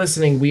everyone who's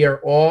listening, we are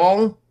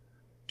all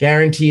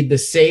guaranteed the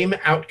same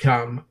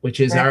outcome, which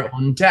is our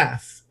own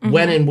death. Mm-hmm.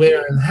 When and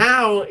where and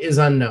how is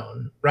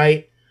unknown,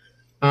 right?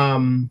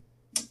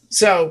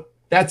 So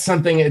that's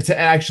something. It's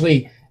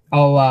actually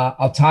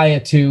I'll tie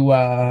it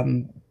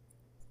to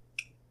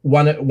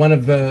one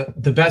of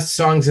the best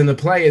songs in the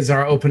play is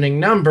our opening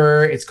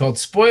number. It's called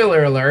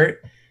Spoiler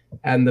Alert,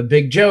 and the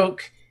big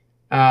joke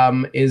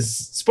is,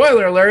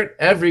 spoiler alert,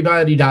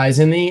 everybody dies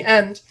in the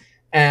end.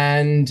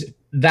 And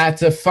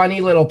that's a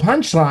funny little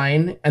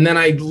punchline. And then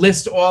I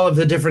list all of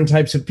the different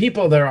types of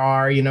people there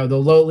are, the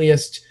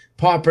lowliest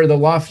pauper, the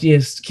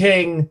loftiest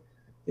king,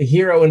 the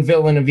hero and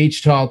villain of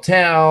each tall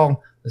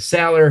tale, the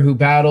sailor who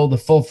battled the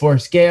full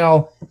force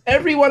gale.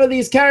 Every one of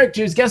these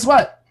characters, guess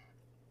what?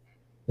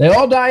 They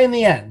all die in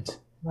the end.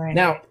 Right.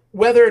 Now,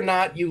 whether or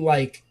not you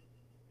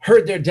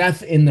heard their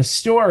death in the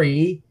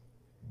story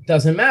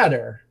doesn't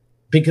matter.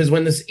 Because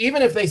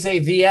even if they say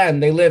the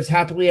end, they lived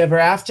happily ever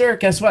after,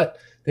 guess what?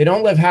 They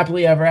don't live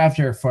happily ever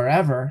after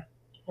forever.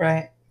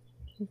 Right.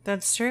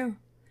 That's true.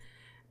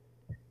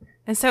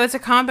 And so it's a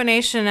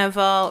combination of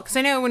all, because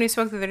I know when we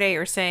spoke the other day, you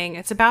were saying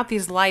it's about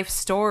these life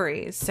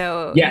stories.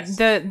 So yes.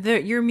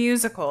 Your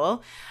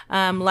musical,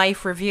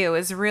 Life Review,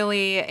 is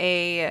really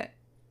a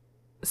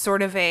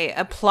sort of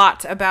a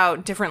plot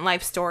about different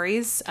life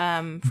stories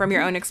from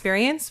your own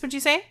experience, would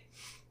you say?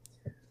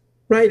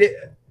 Right.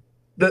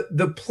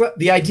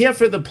 The idea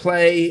for the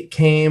play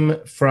came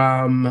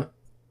from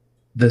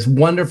this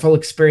wonderful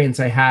experience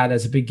I had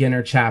as a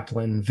beginner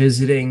chaplain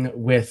visiting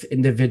with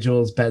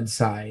individuals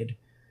bedside.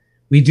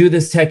 We do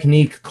this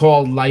technique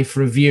called Life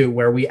Review,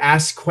 where we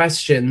ask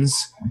questions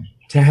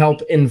to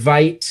help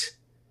invite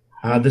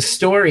the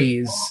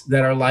stories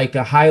that are like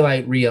a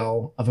highlight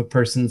reel of a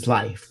person's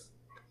life.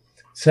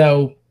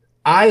 So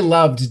I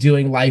loved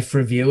doing Life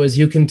Review. As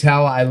you can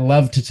tell, I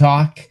love to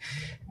talk.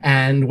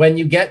 And when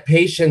you get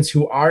patients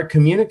who are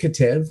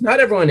communicative, not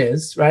everyone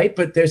is, right?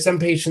 But there's some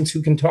patients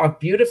who can talk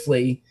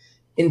beautifully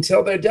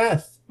until their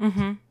death.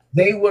 Mm-hmm.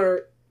 They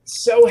were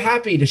so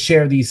happy to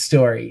share these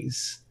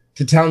stories,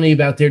 to tell me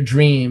about their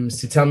dreams,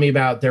 to tell me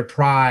about their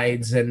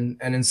prides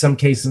and in some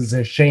cases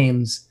their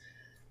shames.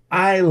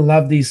 I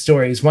love these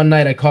stories. One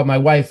night I called my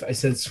wife. I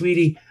said,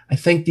 sweetie, I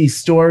think these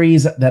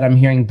stories that I'm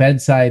hearing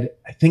bedside,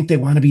 I think they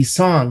want to be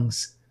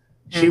songs.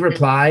 She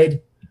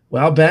replied,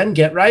 well, Ben,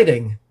 get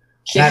writing.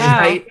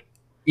 That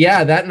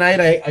night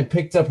I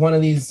picked up one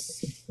of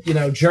these,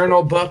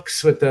 journal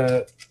books with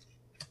the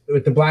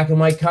black and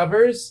white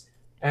covers,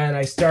 and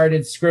I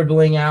started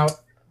scribbling out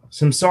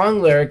some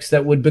song lyrics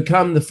that would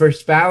become the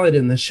first ballad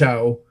in the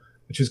show,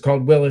 which is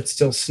called Will It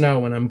Still Snow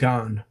When I'm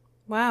Gone.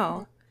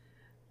 Wow.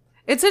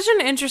 It's such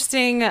an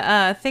interesting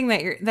thing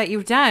that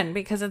you've done,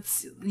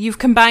 because you've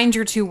combined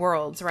your two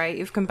worlds, right?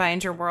 You've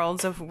combined your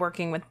worlds of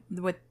working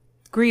with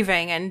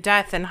grieving and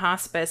death and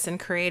hospice and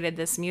created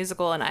this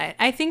musical. And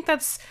I think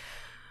that's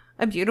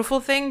a beautiful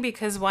thing,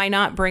 because why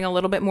not bring a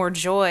little bit more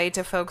joy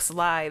to folks'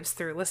 lives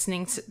through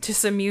listening to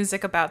some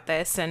music about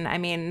this? And I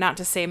mean, not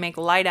to say make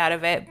light out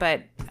of it,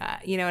 but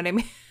you know what I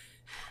mean?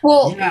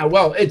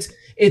 Well,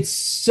 it's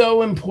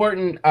so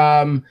important.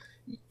 A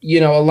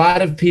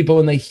lot of people,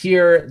 when they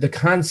hear the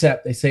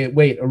concept, they say,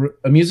 wait,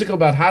 a musical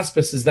about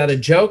hospice, is that a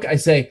joke? I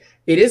say,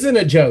 it isn't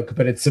a joke,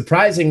 but it's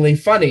surprisingly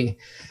funny.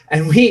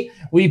 And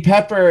we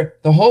pepper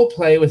the whole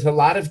play with a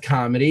lot of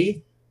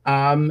comedy.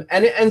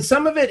 And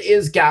some of it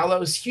is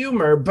gallows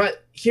humor,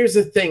 but here's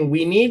the thing.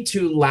 We need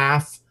to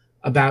laugh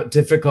about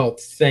difficult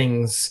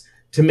things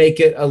to make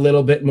it a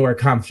little bit more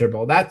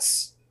comfortable.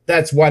 That's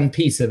one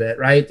piece of it,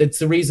 right? That's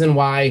the reason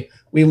why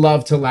we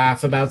love to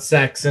laugh about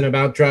sex and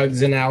about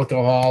drugs and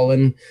alcohol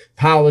and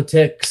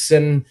politics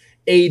and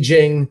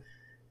aging.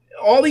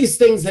 All these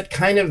things that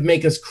kind of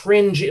make us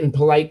cringe in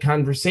polite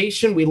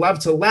conversation. We love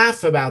to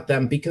laugh about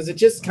them because it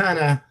just kind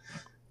of,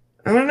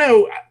 I don't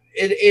know,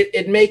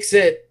 it makes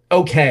it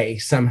okay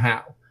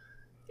somehow.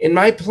 In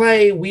my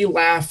play, we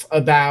laugh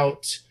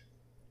about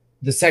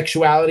the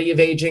sexuality of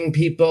aging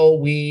people.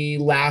 We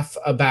laugh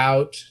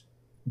about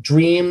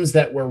dreams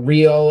that were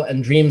real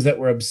and dreams that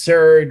were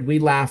absurd. We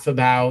laugh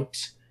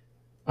about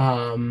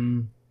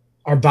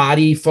our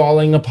body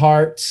falling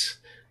apart,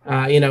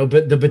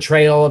 but the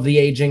betrayal of the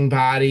aging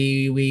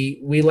body.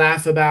 We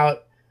laugh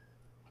about,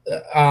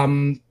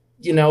 the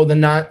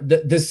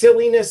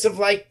silliness of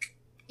like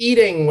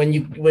eating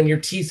when your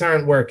teeth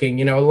aren't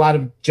working. A lot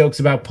of jokes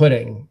about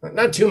pudding.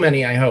 Not too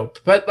many, I hope,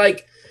 but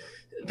like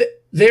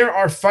there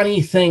are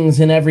funny things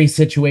in every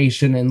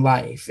situation in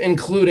life,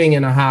 including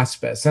in a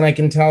hospice. And I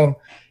can tell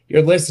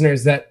your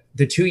listeners that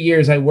the 2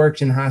 years I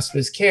worked in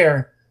hospice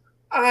care,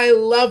 I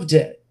loved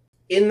it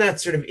in that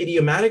sort of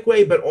idiomatic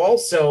way, but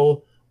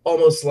also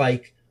almost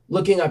like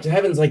looking up to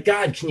heavens, like,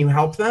 God, can you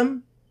help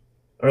them?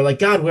 Or like,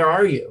 God, where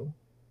are you?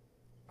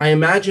 I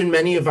imagine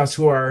many of us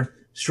who are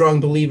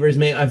strong believers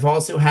I've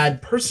also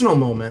had personal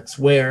moments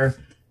where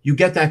you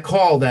get that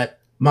call that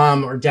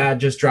mom or dad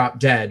just dropped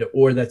dead,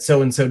 or that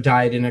so-and-so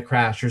died in a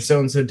crash, or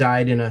so-and-so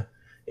died in a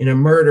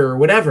murder or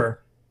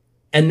whatever.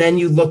 And then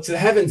you look to the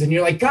heavens and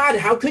you're like, God,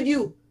 how could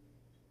you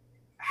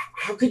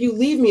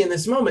leave me in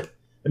this moment?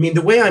 I mean,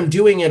 the way I'm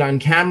doing it on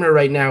camera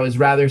right now is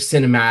rather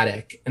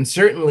cinematic. And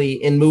certainly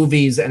in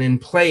movies and in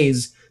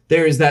plays,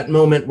 there is that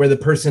moment where the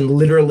person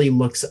literally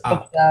looks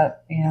up.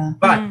 Yeah.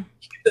 But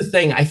here's the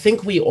thing, I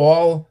think we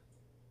all,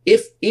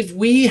 if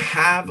we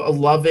have a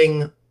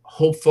loving,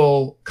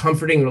 hopeful,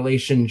 comforting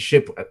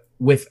relationship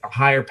with a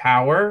higher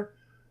power,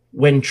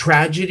 when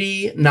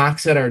tragedy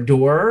knocks at our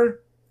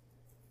door,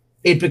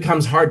 it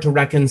becomes hard to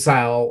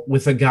reconcile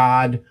with a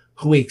God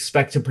who we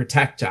expect to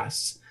protect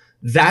us.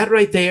 That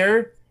right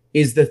there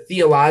is the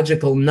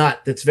theological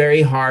nut that's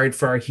very hard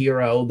for our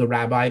hero, the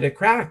rabbi, to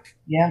crack.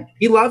 Yeah.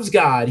 He loves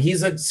God.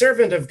 He's a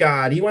servant of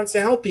God. He wants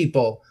to help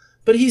people,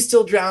 but he's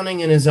still drowning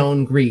in his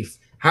own grief.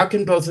 How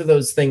can both of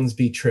those things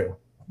be true?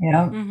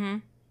 Yeah. Mm-hmm.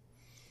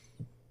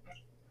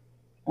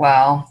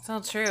 Wow. It's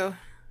all true.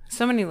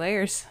 So many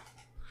layers.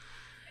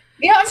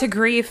 Yeah. To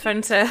grief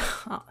and to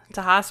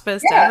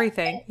hospice, to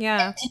everything.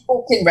 Yeah.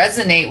 People can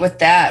resonate with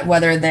that,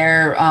 whether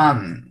they're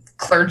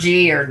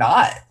clergy or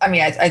not. I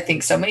mean, I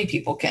think so many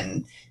people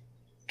can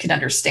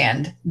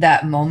understand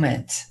that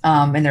moment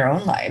in their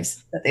own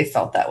lives, that they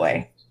felt that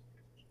way.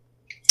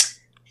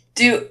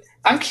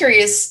 I'm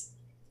curious,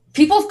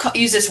 people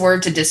use this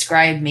word to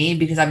describe me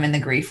because I'm in the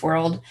grief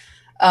world.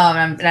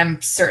 And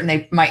I'm certain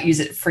they might use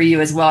it for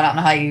you as well. I don't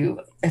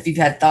know if you've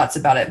had thoughts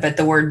about it, but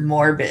the word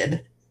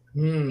morbid.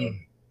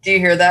 Do you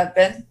hear that,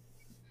 Ben?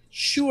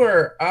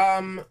 Sure.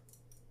 I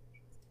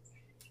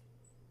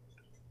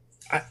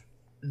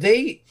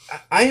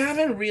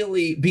haven't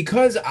really,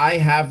 because I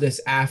have this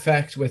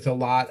affect with a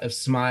lot of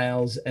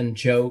smiles and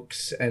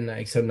jokes, and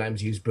I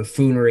sometimes use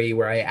buffoonery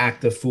where I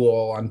act the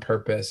fool on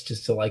purpose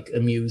just to like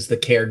amuse the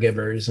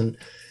caregivers. And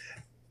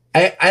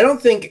I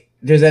don't think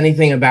there's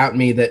anything about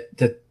me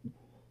that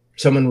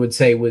someone would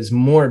say was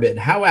morbid.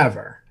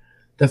 However,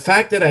 the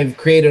fact that I've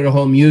created a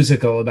whole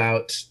musical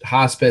about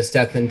hospice,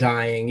 death, and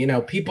dying,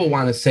 people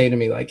want to say to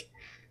me like,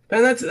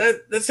 Ben,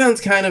 that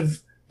sounds kind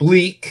of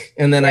bleak.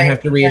 And then I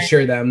have to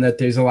reassure them that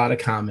there's a lot of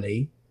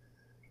comedy.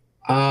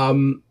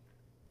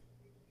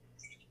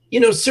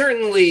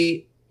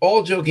 Certainly,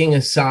 all joking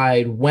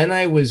aside, when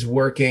I was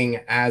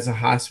working as a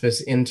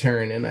hospice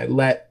intern and I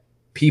let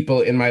people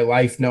in my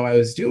life know I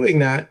was doing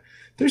that,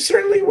 there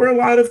certainly were a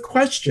lot of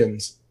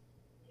questions.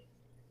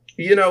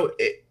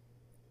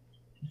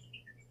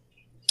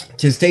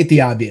 To state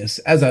the obvious,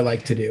 as I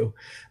like to do,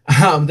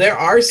 there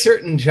are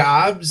certain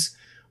jobs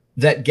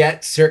that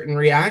get certain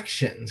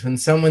reactions. When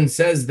someone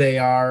says they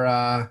are,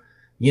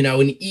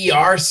 an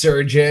ER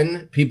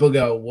surgeon, people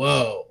go,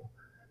 whoa.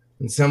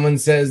 When someone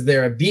says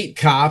they're a beat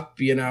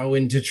cop,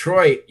 in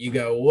Detroit, you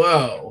go,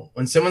 whoa.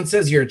 When someone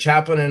says you're a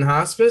chaplain in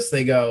hospice,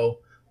 they go,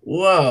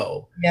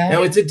 whoa. Yeah.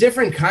 Now, it's a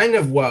different kind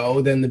of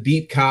whoa than the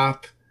beat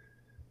cop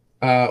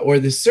or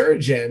the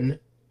surgeon.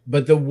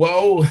 But the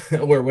whoa,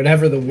 or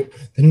whatever the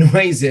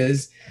noise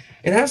is,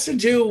 it has to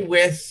do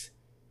with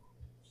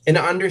an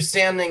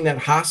understanding that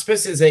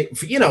hospice is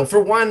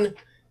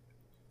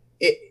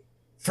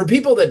for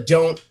people that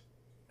don't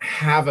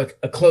have a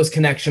close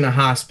connection to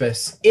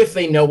hospice, if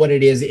they know what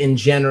it is in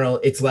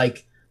general, it's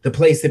like the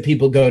place that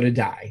people go to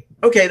die.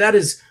 Okay, that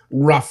is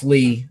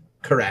roughly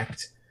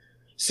correct.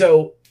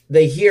 So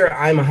they hear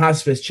I'm a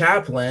hospice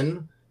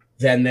chaplain,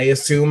 then they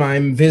assume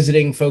I'm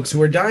visiting folks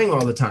who are dying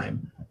all the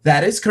time.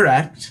 That is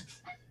correct.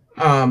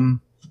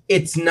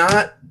 It's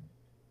not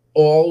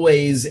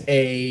always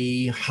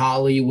a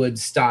Hollywood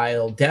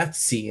style death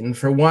scene.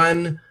 For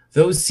one,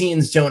 those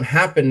scenes don't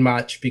happen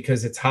much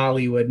because it's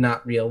Hollywood,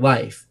 not real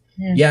life.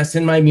 Yeah. Yes,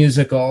 in my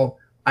musical,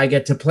 I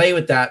get to play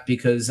with that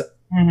because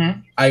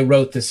I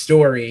wrote the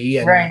story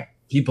and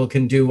people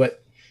can do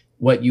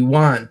what you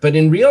want. But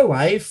in real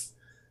life,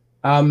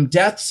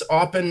 deaths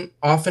often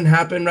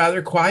happen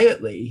rather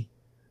quietly.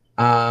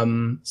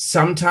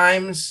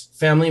 Sometimes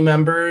family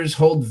members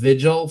hold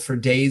vigil for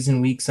days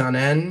and weeks on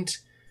end,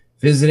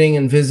 visiting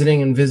and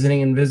visiting and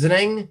visiting and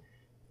visiting.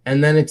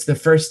 And then it's the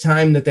first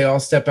time that they all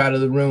step out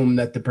of the room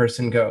that the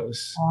person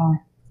goes.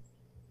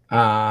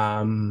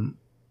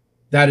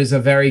 That is a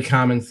very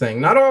common thing.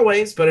 Not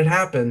always, but it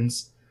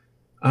happens.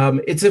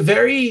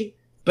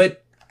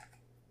 But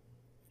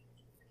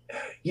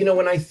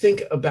when I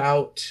think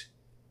about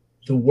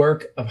the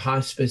work of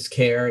hospice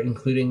care,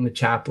 including the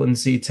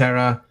chaplaincy,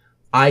 Tara,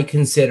 I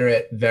consider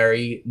it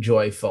very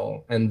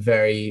joyful and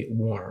very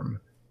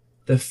warm.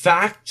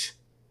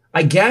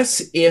 I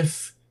guess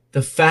if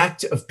the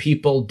fact of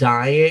people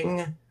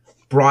dying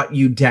brought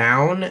you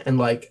down and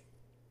like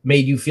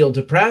made you feel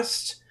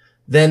depressed,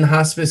 then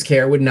hospice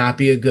care would not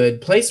be a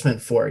good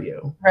placement for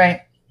you.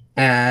 Right.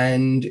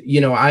 And,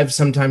 I've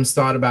sometimes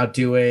thought about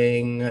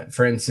doing,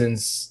 for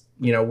instance,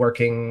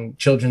 working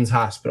children's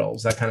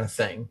hospitals, that kind of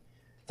thing.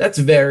 That's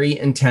very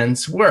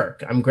intense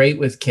work. I'm great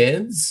with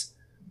kids.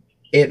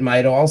 It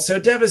might also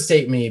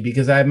devastate me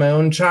because I have my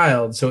own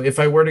child. So if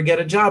I were to get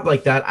a job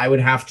like that, I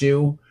would have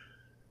to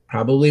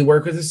probably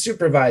work with a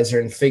supervisor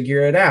and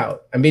figure it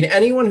out. I mean,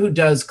 anyone who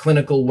does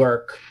clinical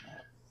work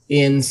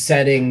in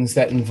settings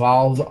that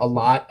involve a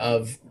lot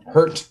of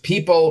hurt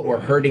people or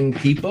hurting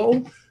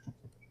people,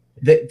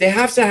 they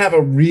have to have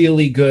a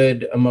really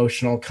good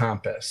emotional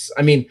compass.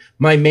 I mean,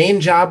 my main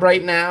job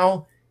right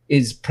now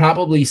is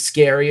probably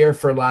scarier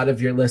for a lot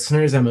of your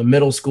listeners. I'm a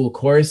middle school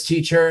chorus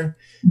teacher,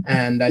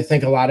 and I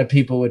think a lot of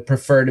people would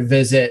prefer to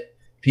visit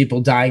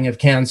people dying of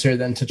cancer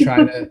than to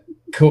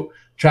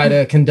try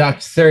to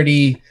conduct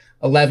 30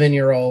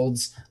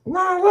 11-year-olds.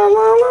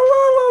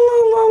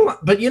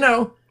 But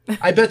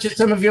I bet you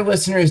some of your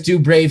listeners do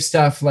brave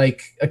stuff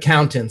like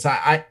accountants.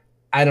 I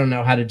don't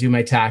know how to do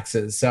my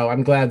taxes, so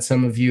I'm glad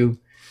some of you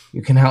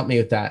can help me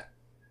with that.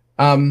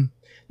 No,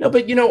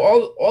 but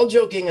all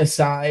joking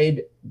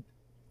aside,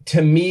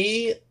 to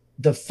me,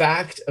 the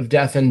fact of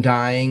death and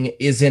dying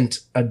isn't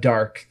a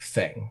dark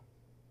thing.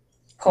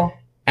 Cool.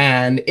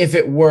 And if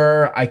it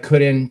were, I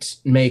couldn't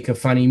make a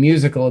funny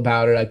musical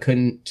about it. I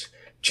couldn't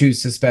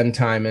choose to spend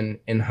time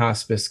in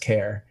hospice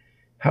care.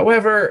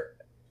 However,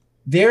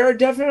 there are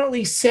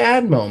definitely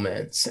sad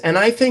moments, and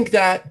I think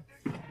that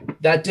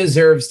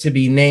deserves to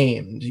be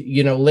named.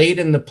 Late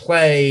in the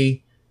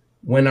play,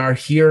 when our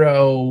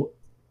hero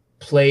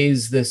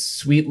plays this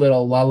sweet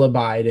little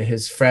lullaby to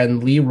his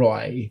friend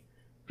Leroy,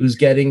 who's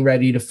getting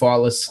ready to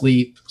fall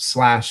asleep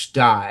 /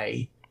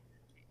 die,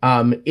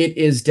 it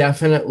is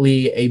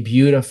definitely a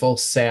beautiful,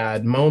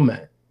 sad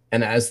moment.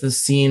 And as the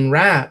scene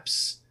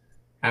wraps,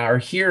 our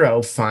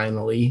hero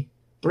finally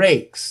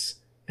breaks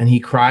and he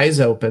cries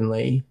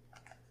openly.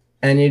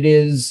 And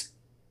it's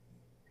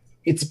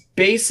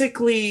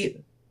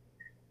basically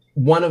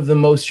one of the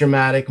most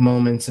dramatic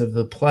moments of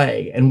the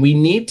play. And we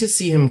need to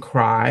see him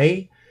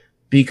cry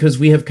because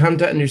we have come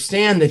to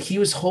understand that he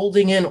was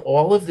holding in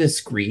all of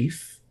this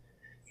grief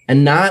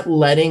and not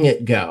letting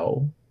it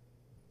go.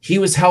 He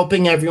was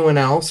helping everyone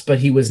else, but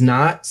he was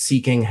not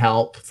seeking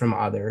help from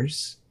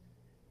others.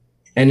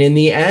 And in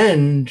the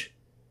end,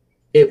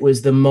 it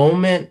was the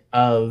moment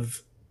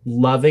of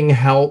loving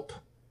help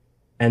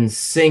and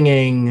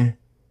singing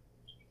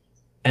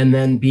and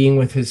then being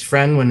with his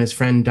friend when his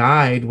friend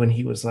died, when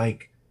he was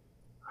like,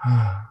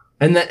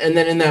 and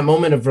then in that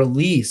moment of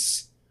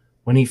release,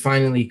 when he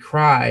finally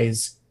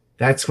cries,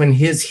 that's when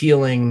his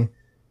healing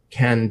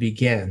can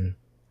begin.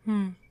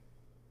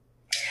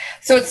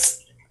 So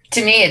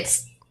to me,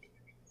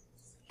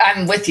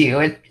 I'm with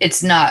you.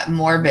 It's not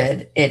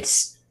morbid.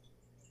 It's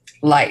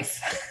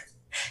life.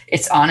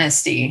 It's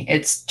honesty.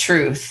 It's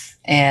truth.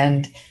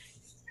 And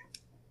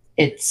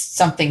it's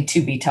something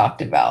to be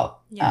talked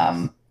about.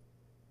 Yes.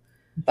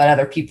 But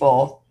other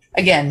people,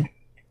 again,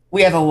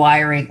 we have a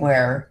wiring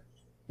where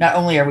not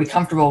only are we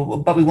comfortable,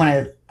 but we want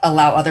to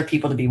allow other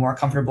people to be more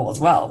comfortable as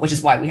well, which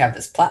is why we have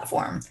this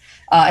platform.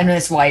 And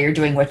that's why you're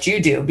doing what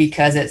you do,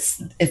 because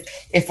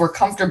if we're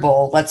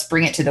comfortable, let's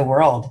bring it to the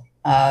world.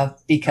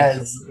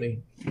 Because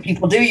Absolutely.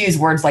 People do use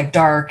words like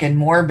dark and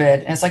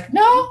morbid. And it's like,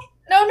 no,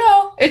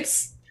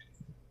 it's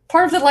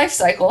part of the life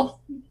cycle,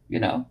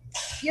 Yeah,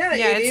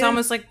 it's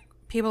almost like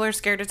people are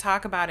scared to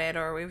talk about it,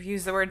 or we've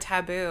used the word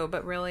taboo,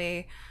 but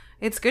really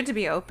it's good to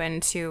be open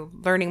to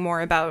learning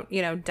more about,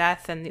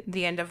 death and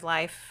the end of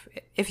life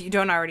if you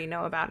don't already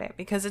know about it,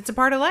 because it's a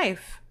part of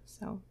life.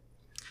 So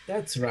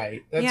that's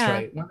right.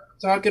 Right. When I'm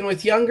talking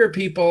with younger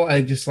people,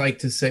 I just like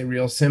to say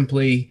real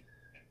simply,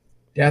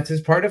 death is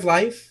part of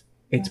life.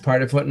 It's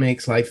part of what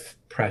makes life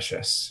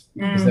precious,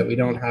 is that we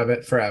don't have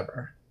it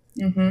forever.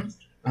 Mm-hmm.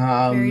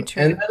 Very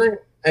true. And then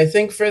I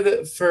think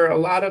for a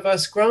lot of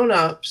us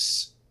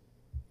grown-ups,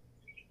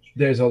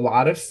 there's a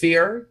lot of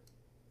fear.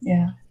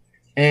 Yeah.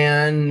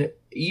 And,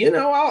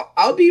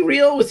 I'll be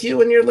real with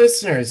you and your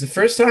listeners. The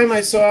first time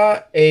I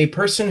saw a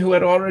person who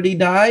had already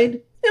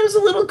died, it was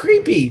a little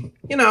creepy.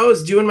 I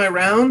was doing my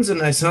rounds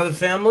and I saw the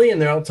family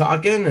and they're all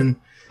talking and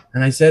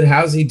I said,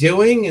 "How's he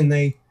doing?" And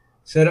they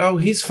said, "Oh,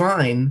 he's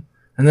fine."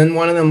 And then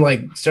one of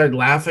them started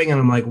laughing and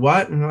I'm like,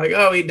 "What?" And they're like,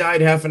 "Oh, he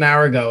died half an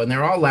hour ago." And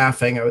they're all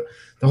laughing.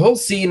 The whole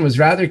scene was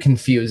rather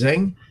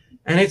confusing.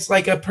 And it's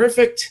like a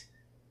perfect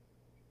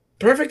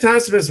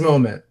hospice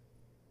moment.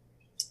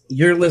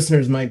 Your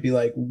listeners might be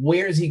like,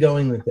 where's he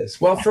going with this?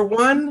 Well, for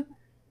one,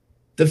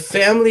 the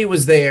family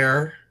was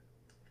there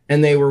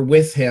and they were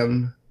with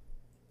him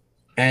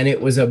And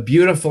it was a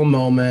beautiful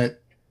moment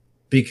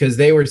because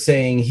they were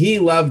saying he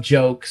loved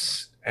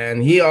jokes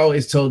and he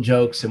always told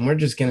jokes, and we're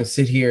just going to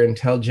sit here and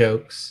tell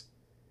jokes.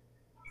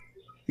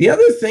 The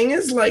other thing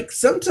is, like,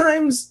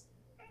 sometimes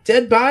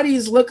dead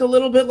bodies look a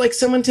little bit like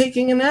someone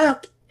taking a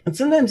nap. And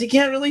sometimes you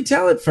can't really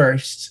tell at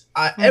first.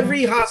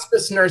 Every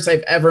hospice nurse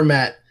I've ever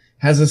met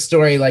has a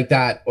story like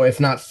that, or if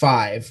not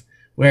 5,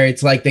 where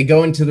it's like they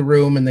go into the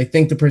room and they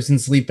think the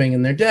person's sleeping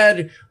and they're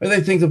dead, or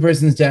they think the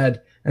person's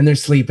dead and they're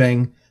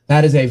sleeping.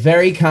 That is a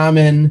very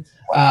common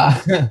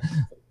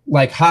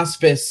like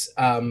hospice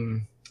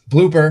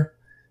blooper.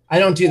 I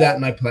don't do that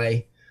in my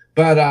play.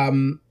 But,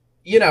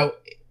 you know,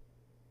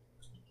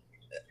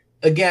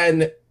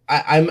 again,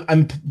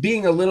 I'm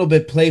being a little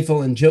bit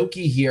playful and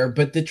jokey here,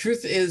 but the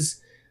truth is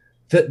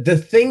the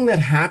thing that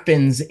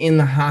happens in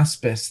the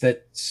hospice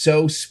that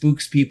so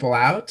spooks people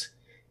out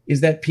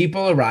is that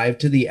people arrive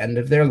to the end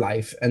of their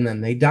life and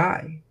then they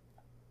die.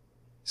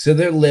 So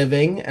they're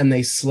living and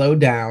they slow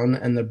down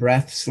and the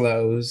breath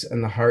slows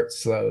and the heart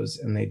slows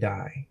and they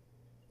die.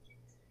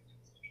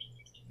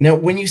 Now,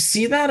 when you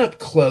see that up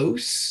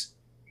close,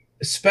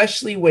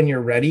 especially when you're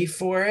ready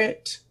for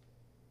it,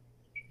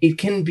 it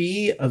can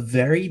be a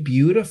very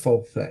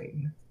beautiful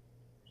thing.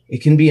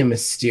 It can be a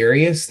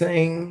mysterious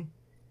thing.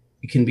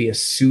 It can be a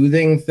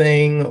soothing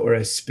thing or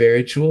a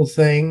spiritual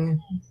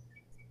thing.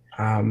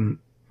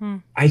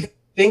 I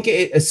think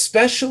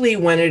especially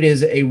when it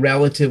is a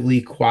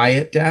relatively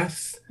quiet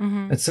death,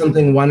 that's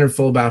something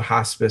wonderful about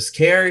hospice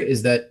care,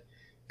 is that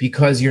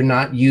because you're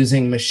not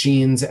using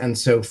machines and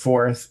so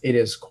forth, it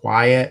is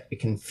quiet. It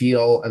can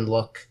feel and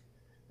look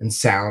and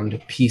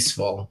sound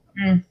peaceful.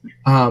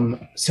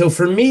 So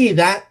for me,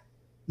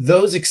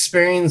 those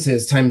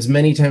experiences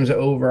many times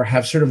over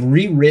have sort of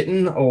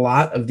rewritten a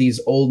lot of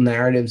these old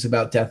narratives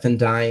about death and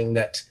dying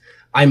that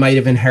I might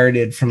have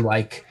inherited from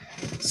like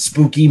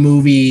spooky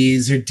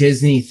movies or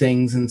Disney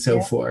things and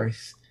so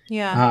forth.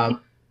 Yeah.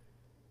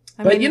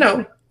 But you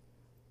know,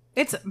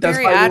 it's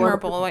very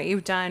admirable what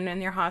you've done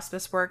in your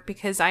hospice work,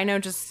 because I know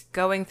just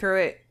going through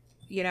it,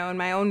 you know, in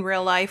my own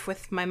real life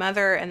with my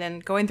mother and then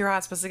going through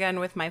hospice again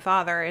with my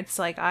father, it's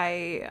like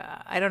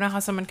I don't know how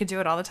someone could do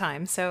it all the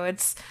time. So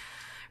it's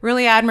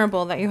really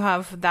admirable that you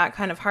have that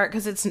kind of heart,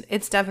 because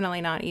it's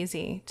definitely not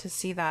easy to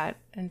see that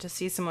and to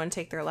see someone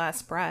take their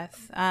last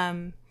breath.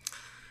 Well,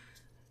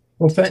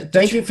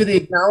 thank you for the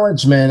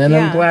acknowledgement, and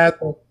I'm glad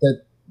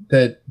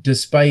that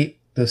despite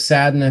the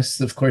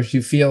sadness, of course,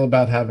 you feel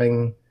about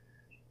having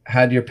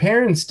had your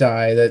parents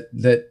die,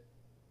 that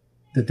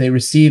they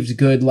received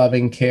good,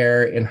 loving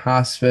care in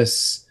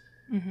hospice.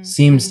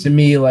 Seems to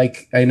me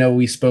like, I know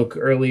we spoke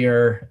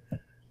earlier,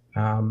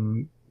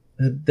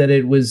 that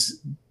it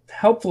was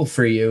helpful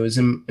for you, is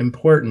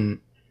important,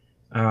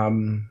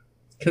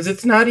 because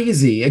it's not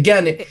easy.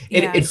 Again,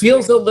 it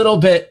feels a little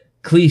bit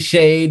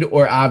cliched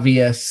or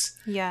obvious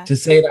to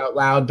say it out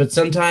loud, but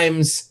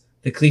sometimes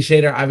the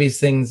cliched or obvious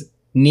things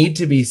need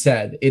to be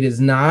said. It is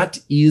not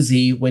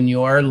easy when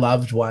your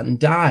loved one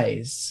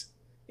dies.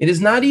 It is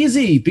not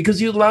easy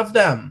because you love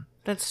them.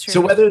 That's true.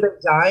 So whether they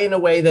die in a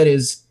way that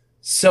is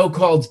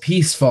so-called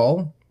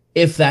peaceful,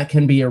 if that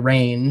can be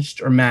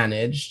arranged or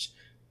managed,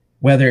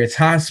 whether it's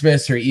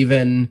hospice or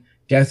even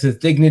death with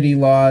dignity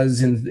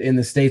laws in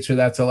the states where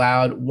that's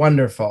allowed,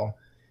 wonderful.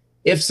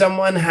 If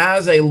someone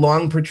has a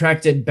long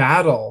protracted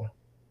battle,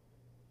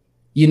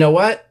 you know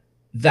what?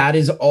 That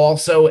is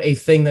also a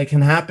thing that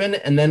can happen.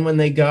 And then when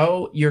they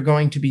go, you're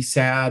going to be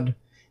sad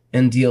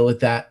and deal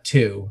with that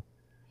too.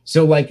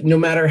 So like, no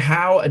matter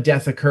how a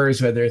death occurs,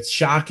 whether it's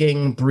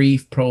shocking,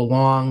 brief,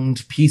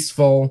 prolonged,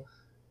 peaceful,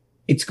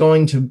 it's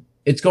going to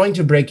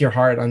break your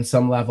heart on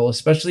some level,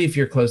 especially if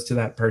you're close to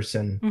that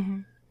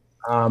person.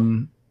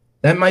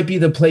 That might be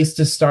the place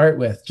to start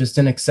with, just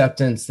an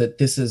acceptance that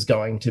this is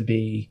going to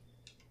be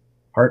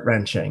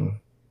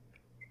heart-wrenching.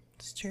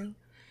 It's true.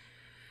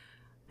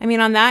 I mean,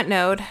 on that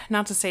note,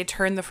 not to say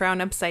turn the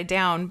frown upside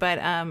down, but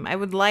I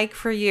would like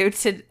for you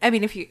to, I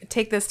mean, if you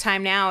take this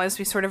time now as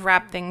we sort of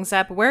wrap things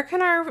up, where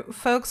can our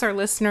folks, our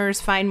listeners,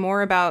 find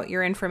more about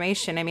your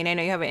information? I mean, I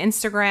know you have an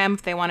Instagram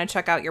if they want to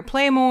check out your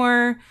play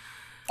more.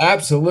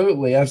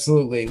 Absolutely.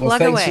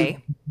 Plug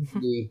away.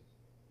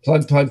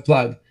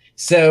 Plug.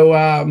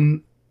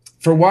 So,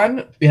 for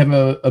one, we have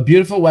a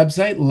beautiful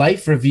website,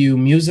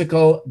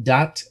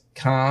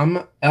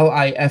 lifereviewmusical.com,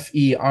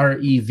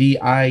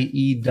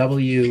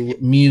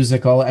 LIFEREVIEW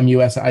musical,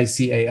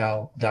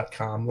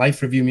 MUSICAL.com,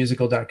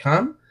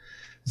 lifereviewmusical.com.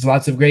 There's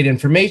lots of great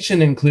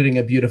information, including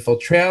a beautiful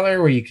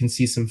trailer where you can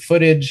see some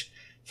footage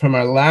from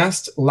our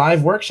last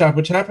live workshop,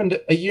 which happened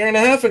a year and a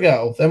half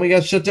ago. Then we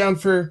got shut down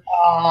for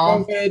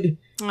COVID.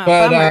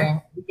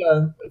 Bummer.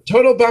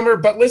 Total bummer.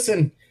 But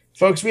listen,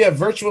 folks, we have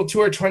Virtual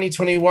Tour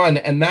 2021,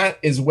 and that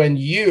is when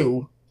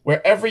you,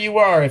 wherever you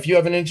are, if you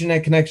have an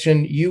internet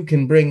connection, you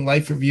can bring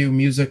Life Review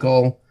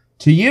Musical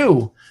to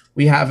you.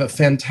 We have a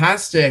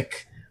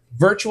fantastic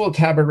virtual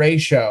cabaret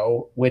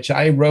show, which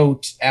I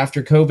wrote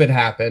after COVID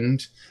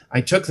happened. I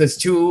took this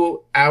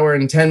 2 hour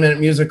and 10 minute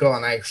musical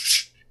and I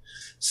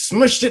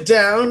smushed it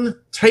down,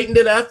 tightened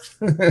it up,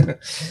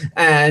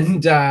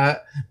 and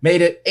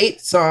made it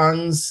 8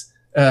 songs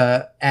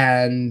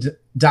and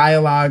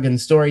dialogue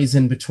and stories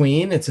in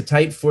between. It's a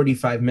tight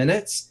 45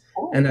 minutes.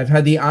 And I've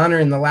had the honor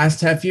in the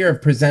last half year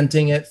of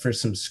presenting it for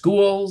some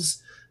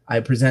schools. I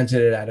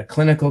presented it at a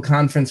clinical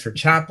conference for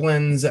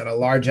chaplains, at a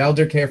large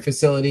elder care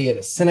facility, at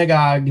a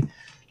synagogue,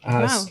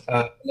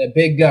 a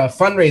big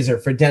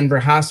fundraiser for Denver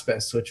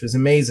Hospice, which was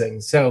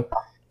amazing. So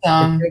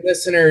if your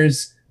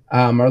listeners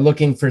are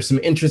looking for some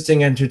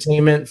interesting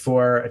entertainment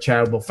for a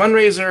charitable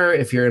fundraiser,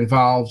 if you're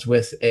involved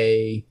with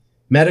a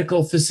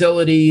medical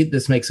facility,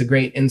 this makes a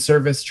great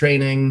in-service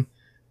training.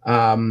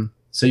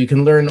 So you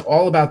can learn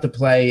all about the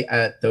play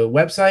at the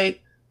website.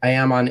 I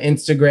am on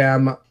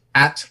Instagram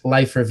at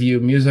Life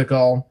Review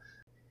Musical.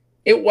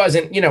 It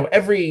wasn't,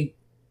 every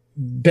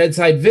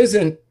bedside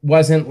visit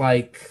wasn't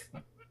like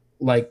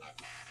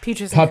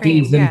peaches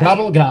puppies and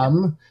bubble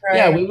gum. Right.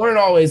 Yeah, we weren't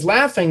always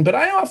laughing, but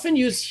I often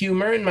use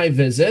humor in my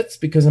visits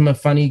because I'm a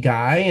funny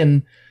guy.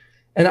 And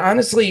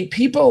honestly,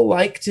 people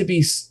like to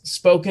be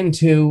spoken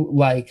to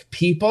like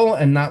people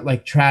and not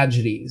like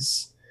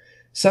tragedies.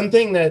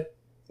 Something that,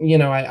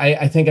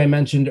 I think I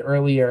mentioned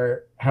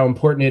earlier how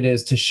important it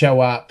is to show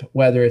up,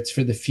 whether it's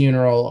for the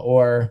funeral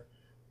or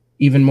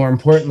even more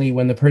importantly,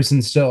 when the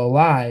person's still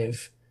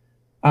alive.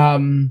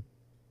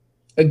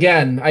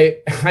 Again,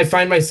 I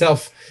find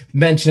myself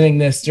mentioning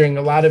this during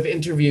a lot of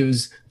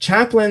interviews.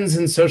 Chaplains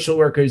and social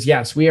workers,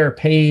 yes, we are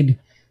paid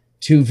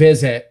to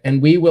visit and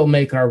we will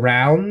make our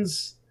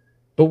rounds,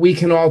 but we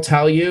can all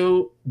tell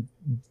you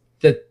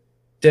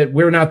that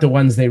we're not the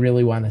ones they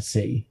really want to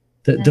see.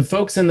 The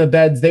folks in the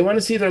beds, they want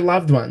to see their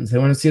loved ones. They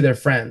want to see their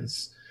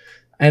friends.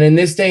 And in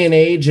this day and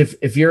age,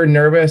 if you're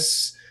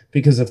nervous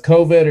because of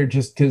COVID or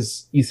just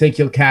because you think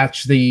you'll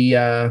catch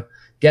the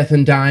death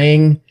and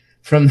dying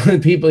from the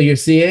people you're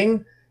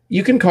seeing,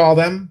 you can call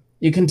them,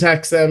 you can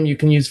text them, you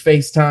can use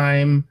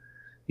FaceTime,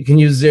 you can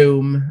use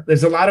Zoom.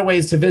 There's a lot of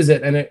ways to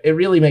visit, and it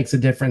really makes a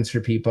difference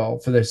for people,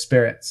 for their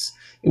spirits.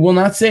 It will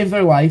not save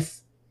their life.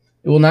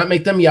 It will not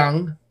make them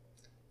young.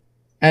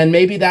 And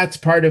maybe that's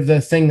part of the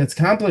thing that's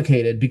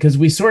complicated, because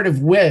we sort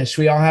of wish,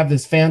 we all have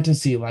this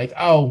fantasy like,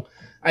 oh,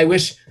 I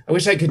wish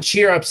I could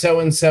cheer up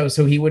so-and-so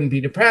so he wouldn't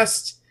be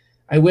depressed.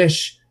 I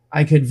wish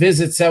I could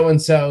visit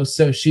so-and-so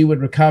so she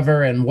would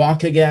recover and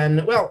walk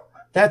again. Well,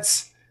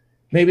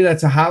 maybe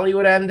that's a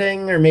Hollywood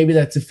ending, or maybe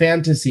that's a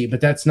fantasy,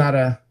 but that's not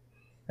a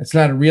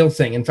real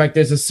thing. In fact,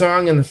 there's a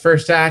song in the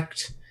first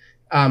act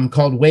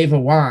called Wave a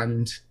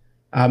Wand.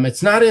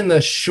 It's not in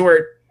the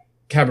short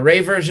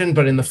cabaret version,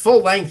 but in the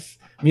full length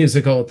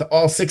musical with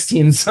all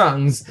 16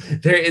 songs,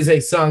 there is a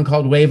song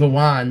called Wave a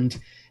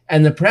Wand.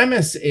 And the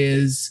premise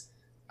is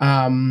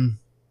the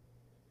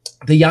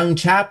young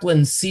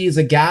chaplain sees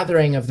a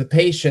gathering of the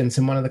patients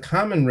in one of the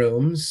common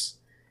rooms,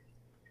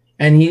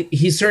 and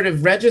he sort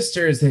of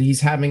registers that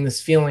he's having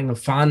this feeling of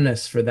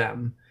fondness for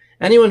them.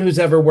 Anyone who's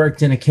ever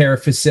worked in a care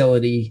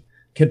facility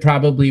could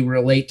probably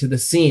relate to the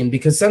scene,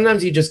 because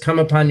sometimes you just come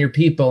upon your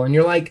people and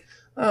you're like,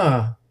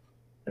 oh,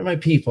 they're my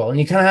people. And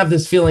you kind of have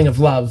this feeling of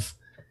love.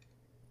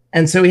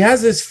 And so he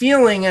has this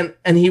feeling,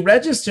 and he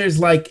registers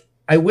like,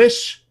 I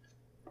wish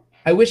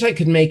I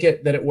could make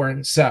it that it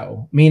weren't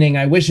so. Meaning,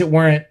 I wish it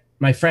weren't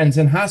my friends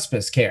in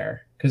hospice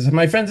care. Because if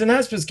my friends in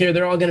hospice care,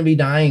 they're all going to be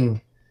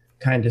dying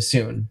kind of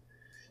soon.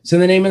 So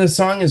the name of the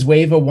song is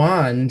Wave a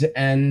Wand.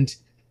 And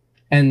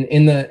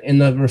in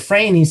the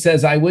refrain, he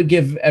says, I would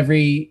give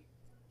every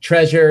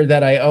treasure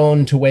that I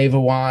own to wave a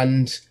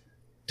wand,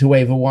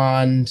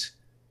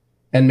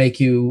 and make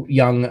you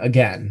young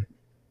again.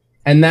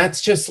 And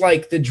that's just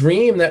like the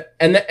dream that,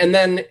 and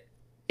then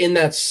in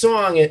that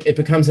song, it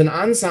becomes an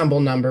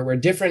ensemble number where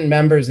different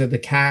members of the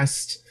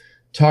cast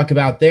talk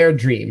about their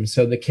dreams.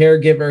 So the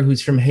caregiver,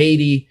 who's from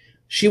Haiti,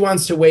 she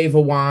wants to wave a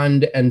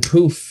wand and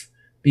poof,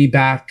 be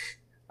back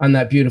on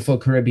that beautiful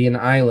Caribbean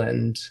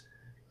island.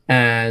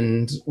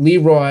 And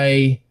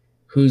Leroy,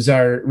 who's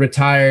our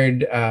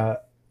retired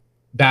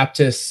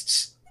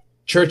Baptist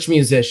church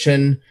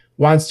musician,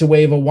 wants to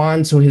wave a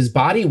wand so his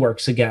body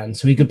works again,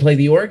 so he could play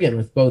the organ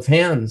with both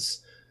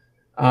hands.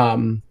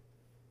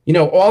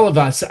 All of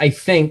us, I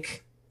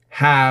think,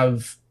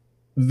 have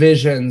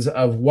visions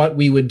of what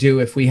we would do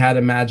if we had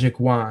a magic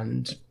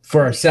wand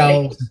for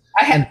ourselves.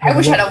 I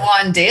wish I had a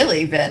wand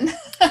daily, Ben.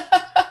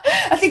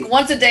 I think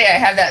once a day I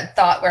have that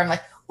thought where I'm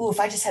like, ooh, if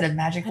I just had a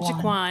magic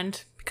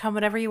wand. Become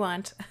whatever you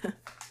want.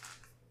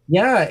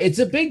 Yeah, it's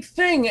a big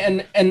thing.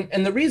 And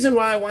the reason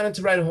why I wanted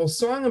to write a whole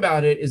song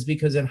about it is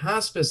because in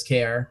hospice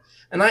care,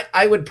 and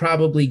I would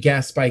probably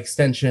guess by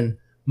extension,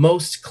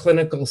 most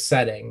clinical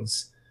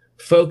settings,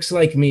 folks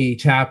like me,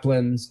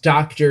 chaplains,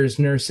 doctors,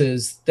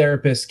 nurses,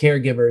 therapists,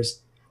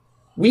 caregivers,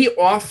 we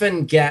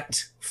often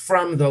get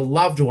from the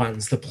loved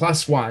ones, the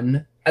plus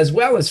one, as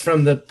well as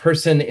from the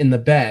person in the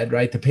bed,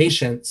 right, the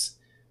patients,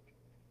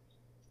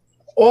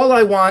 all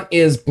I want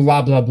is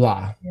blah, blah,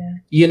 blah.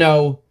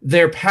 Yeah.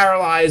 They're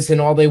paralyzed and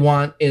all they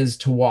want is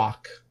to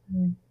walk.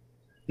 Mm.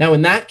 Now,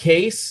 in that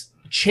case,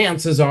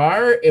 chances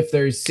are, if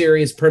there's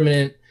serious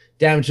permanent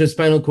damage to the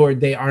spinal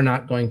cord, they are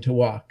not going to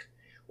walk.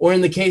 Or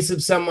in the case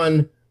of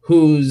someone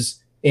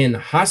who's in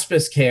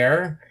hospice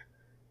care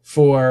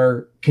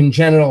for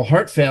congenital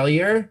heart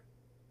failure,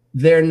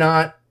 they're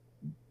not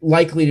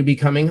likely to be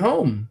coming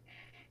home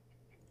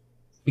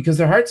because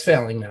their heart's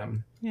failing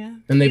them. Yeah.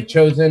 And they've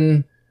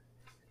chosen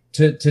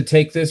to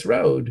take this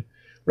road,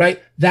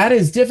 right? That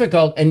is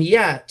difficult. And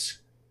yet,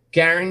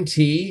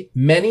 guarantee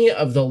many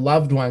of the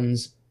loved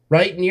ones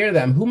right near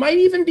them who might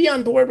even be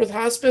on board with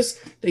hospice,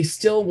 they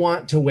still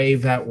want to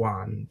wave that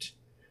wand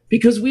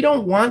because we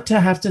don't want to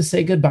have to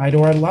say goodbye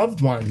to our loved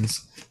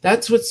ones.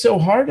 That's what's so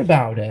hard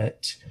about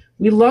it.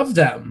 We love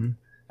them.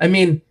 I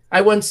mean,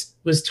 I once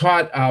was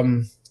taught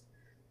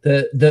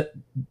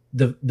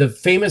the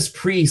famous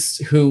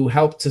priest who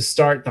helped to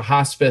start the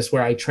hospice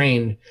where I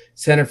trained,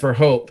 Center for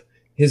Hope.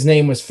 His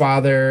name was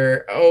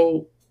Father,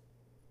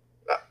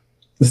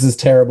 this is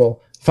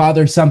terrible.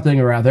 Father something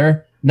or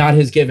other, not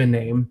his given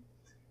name.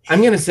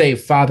 I'm going to say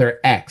Father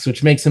X,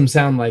 which makes him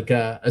sound like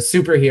a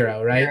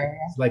superhero, right?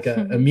 Like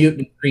a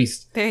mutant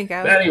priest. There you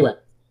go. But anyway,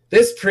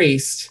 this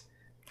priest,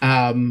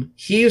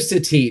 he used to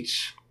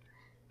teach,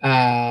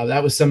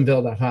 that was some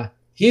buildup, huh?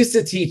 He used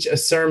to teach a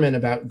sermon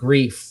about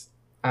grief,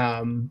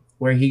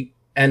 where he,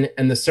 and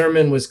the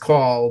sermon was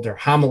called, or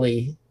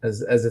homily,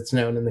 as it's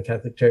known in the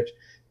Catholic Church,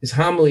 his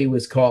homily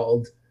was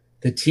called,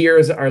 "The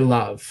Tears Are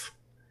Love."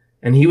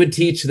 And he would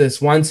teach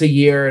this once a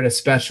year at a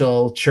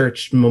special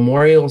church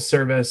memorial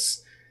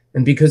service.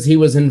 And because he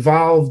was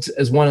involved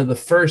as one of the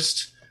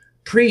first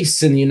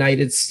priests in the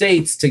United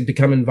States to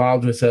become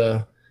involved with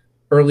a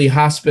early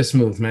hospice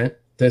movement,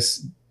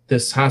 this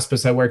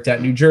hospice I worked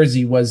at, New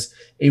Jersey, was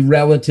a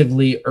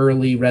relatively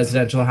early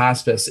residential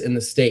hospice in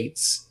the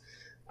States.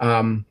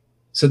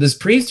 So this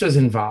priest was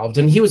involved,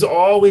 and he was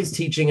always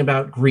teaching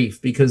about grief,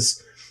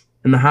 because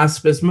in the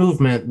hospice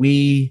movement,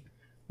 we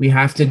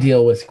have to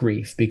deal with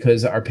grief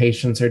because our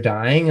patients are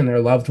dying and their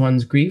loved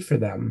ones grieve for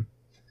them.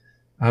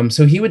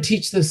 So he would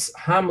teach this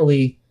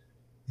homily,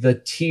 the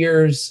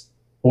tears,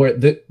 or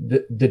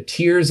the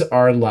tears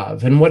are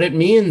love. And what it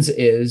means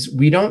is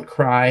we don't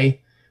cry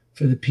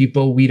for the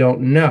people we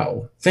don't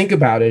know. Think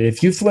about it.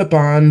 If you flip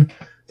on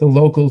the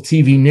local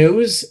TV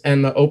news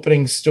and the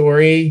opening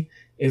story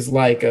is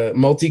like a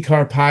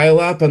multi-car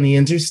pileup on the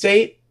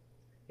interstate,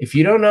 if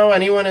you don't know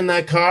anyone in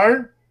that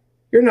car,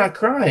 you're not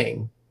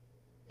crying.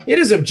 It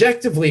is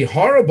objectively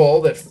horrible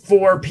that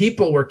 4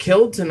 people were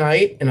killed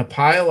tonight in a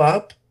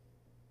pileup.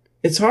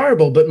 It's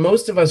horrible, but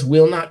most of us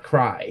will not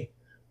cry.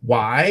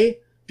 Why?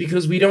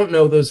 Because we don't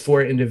know those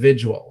 4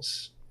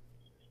 individuals.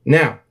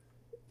 Now,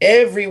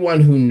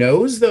 everyone who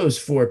knows those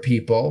 4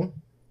 people,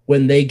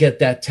 when they get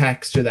that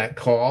text or that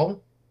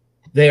call,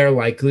 they are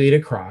likely to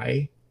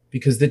cry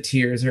because the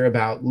tears are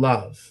about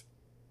love.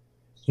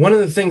 One of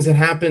the things that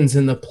happens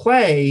in the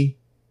play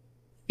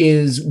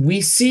is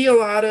we see a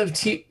lot of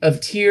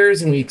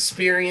tears and we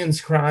experience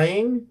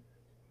crying,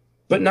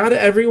 but not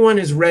everyone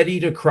is ready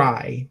to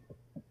cry,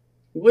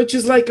 which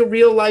is like a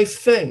real life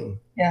thing.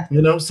 Yeah.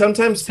 You know,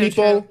 sometimes So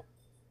people, true.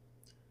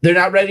 they're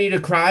not ready to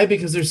cry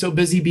because they're so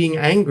busy being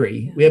angry.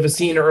 Yeah. We have a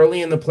scene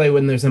early in the play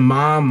when there's a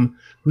mom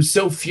who's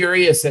so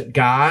furious at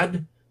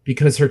God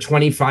because her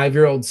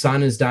 25-year-old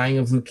son is dying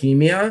of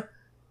leukemia.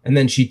 And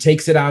then she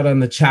takes it out on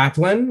the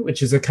chaplain,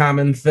 which is a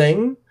common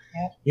thing.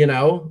 Yeah. You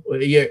know,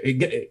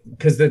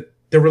 because the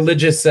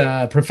religious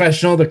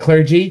professional, the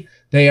clergy,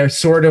 they are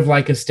sort of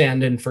like a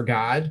stand-in for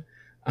God.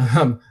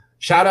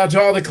 Shout out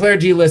to all the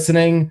clergy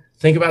listening.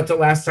 Think about the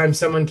last time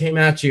someone came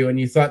at you and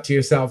you thought to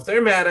yourself,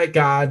 they're mad at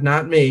God,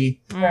 not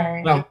me.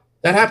 Right. Well,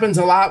 that happens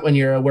a lot when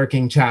you're a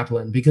working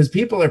chaplain because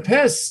people are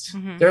pissed.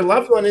 Mm-hmm. Their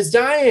loved one is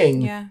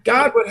dying. Yeah.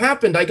 God, what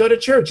happened? I go to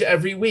church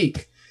every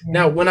week. Yeah.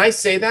 Now, when I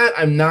say that,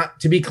 I'm not,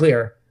 to be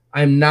clear,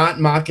 I'm not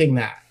mocking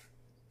that.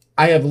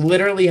 I have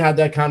literally had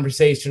that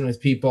conversation with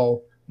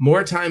people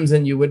more times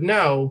than you would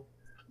know,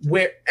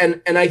 where,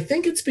 and I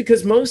think it's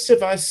because most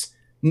of us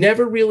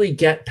never really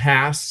get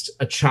past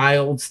a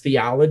child's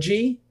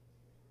theology.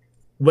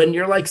 When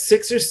you're like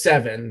 6 or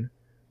 7,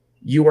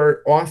 you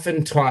are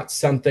often taught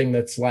something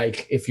that's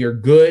like, if you're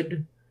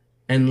good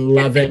and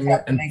loving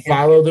and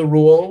follow the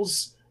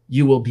rules,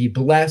 you will be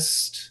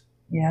blessed.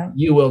 Yeah.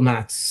 You will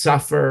not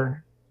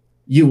suffer.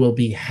 You will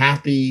be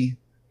happy.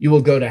 You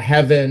will go to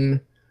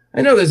heaven.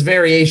 I know there's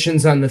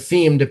variations on the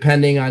theme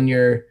depending on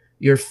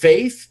your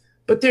faith,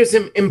 but there's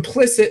an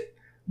implicit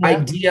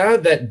idea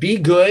that be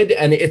good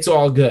and it's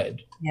all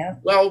good. Yeah.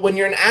 Well, when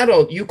you're an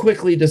adult, you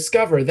quickly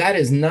discover that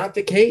is not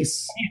the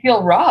case. You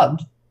feel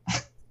robbed.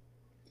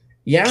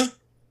 Yeah,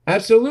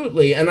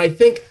 absolutely. And I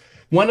think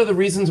one of the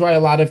reasons why a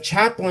lot of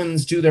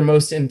chaplains do their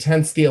most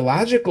intense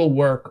theological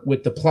work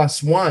with the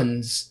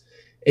 +1s,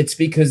 it's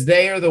because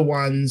they are the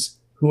ones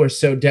who are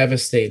so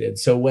devastated.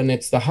 So when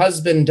it's the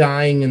husband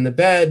dying in the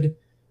bed,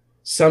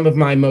 some of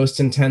my most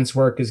intense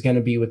work is going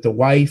to be with the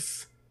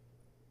wife,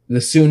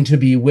 the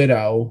soon-to-be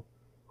widow,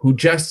 who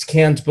just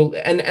can't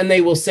believe, and they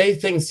will say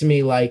things to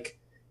me like,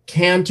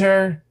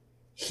 Cantor,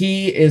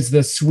 he is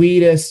the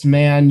sweetest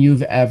man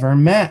you've ever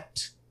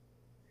met.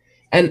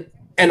 And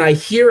I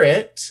hear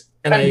it,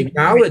 and I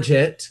acknowledge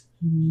it,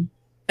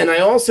 and I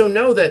also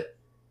know that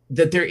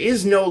that there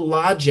is no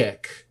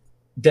logic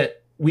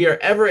that we are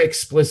ever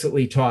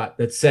explicitly taught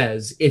that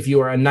says if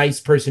you are a nice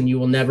person, you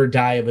will never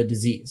die of a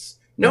disease.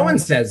 No one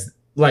says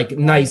like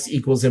nice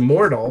equals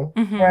immortal.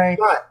 Right.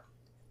 But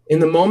in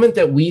the moment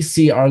that we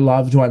see our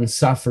loved ones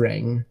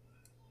suffering,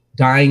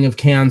 dying of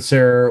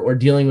cancer or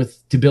dealing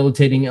with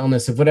debilitating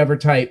illness of whatever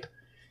type,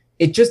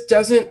 it just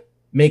doesn't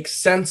make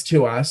sense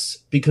to us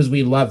because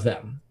we love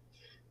them.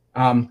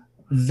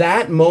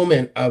 That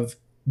moment of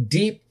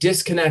deep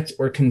disconnect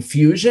or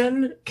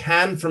confusion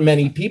can, for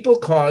many people,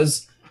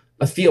 cause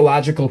a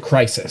theological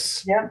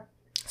crisis. Yeah.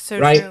 So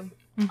right? true.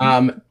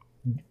 Mm-hmm.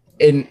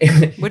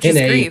 Which is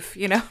grief,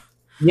 you know?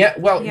 Yeah,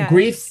 well,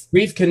 Yes.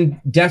 grief can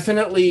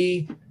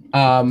definitely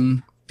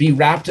be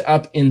wrapped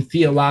up in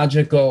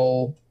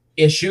theological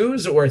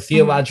issues, or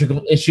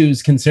theological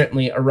issues can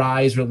certainly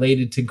arise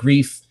related to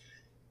grief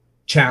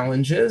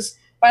challenges.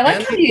 But I like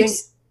And how I you think-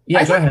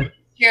 yeah, go ahead.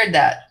 shared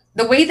that.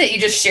 The way that you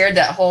just shared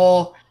that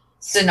whole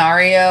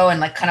scenario and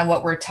like kind of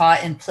what we're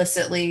taught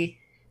implicitly,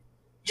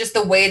 just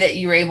the way that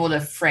you were able to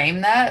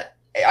frame that,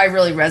 I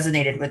really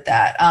resonated with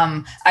that.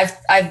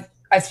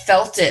 I've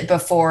felt it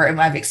before and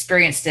I've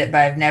experienced it,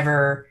 but I've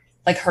never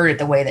like heard it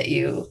the way that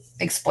you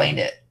explained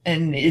it.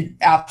 And it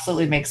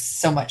absolutely makes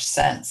so much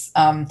sense.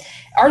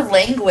 Our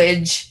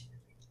language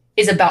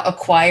is about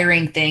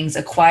acquiring things,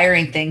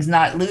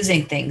 not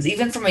losing things,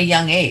 even from a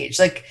young age.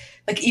 Like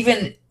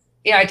even,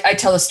 you know, I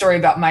tell a story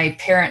about my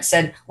parents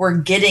said, we're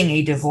getting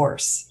a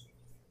divorce.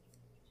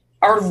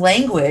 Our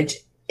language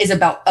is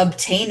about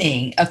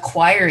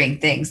acquiring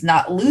things,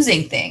 not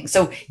losing things.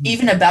 So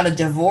even about a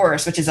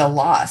divorce, which is a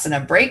loss and a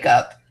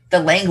breakup, the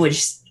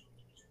language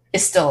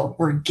is still,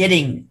 we're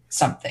getting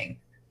something.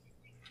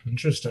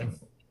 Interesting.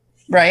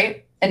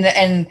 Right. And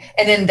then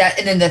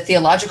the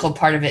theological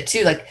part of it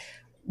too, like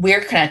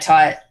we're kind of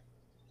taught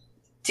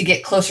to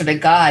get closer to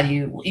God.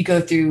 You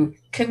go through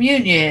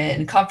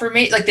communion,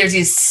 confirmation, like there's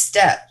these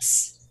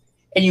steps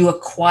and you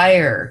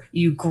acquire,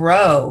 you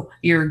grow,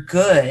 you're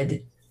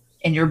good,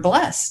 and you're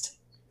blessed.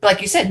 But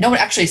like you said, no one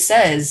actually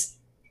says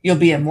you'll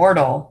be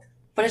immortal,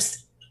 but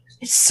it's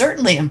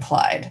certainly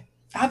implied.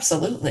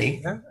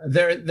 Absolutely. Yeah,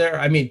 there.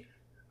 I mean,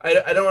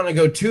 I don't want to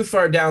go too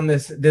far down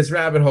this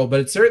rabbit hole,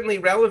 but it's certainly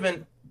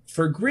relevant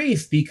for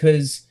grief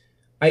because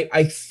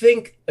I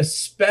think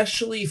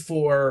especially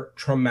for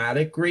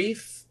traumatic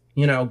grief,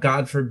 you know,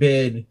 God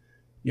forbid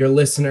your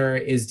listener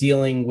is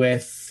dealing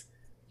with,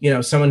 you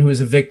know, someone who is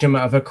a victim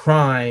of a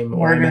crime,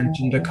 or I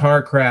mentioned a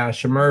car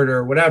crash, a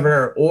murder,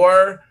 whatever,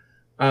 or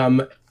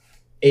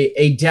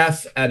a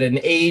death at an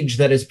age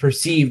that is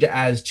perceived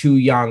as too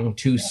young,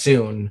 too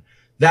soon.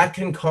 That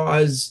can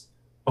cause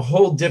a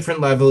whole different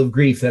level of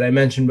grief that I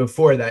mentioned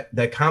before,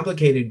 that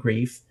complicated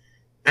grief.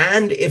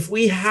 And if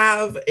we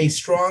have a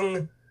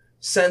strong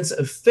sense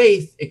of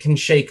faith, it can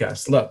shake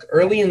us. Look,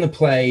 early in the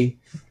play,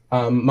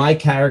 my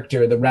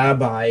character, the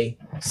rabbi,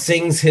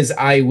 sings his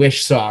I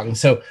Wish song.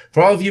 So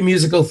for all of you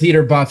musical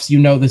theater buffs, you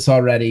know this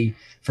already.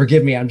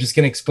 Forgive me, I'm just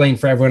going to explain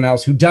for everyone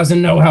else who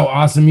doesn't know how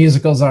awesome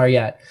musicals are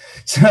yet.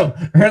 So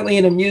early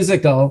in a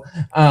musical,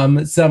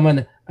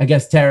 someone, I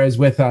guess Tara is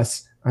with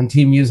us on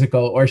Team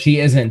Musical, or she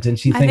isn't, and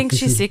she thinks I think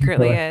she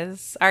secretly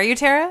is. Are you,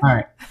 Tara? All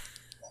right.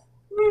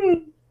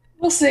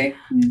 We'll see.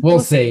 We'll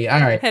see.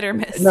 All right. Hit or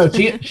miss. No,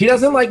 she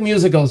doesn't like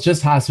musicals,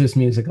 just hospice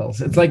musicals.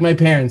 It's like my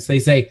parents. They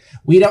say,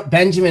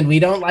 Benjamin, we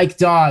don't like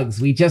dogs.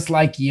 We just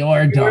like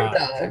your dog.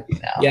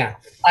 Yeah.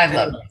 I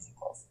love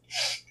musicals.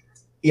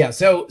 Yeah.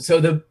 So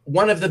the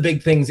one of the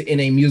big things in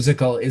a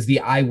musical is the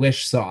I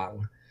Wish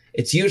song.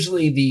 It's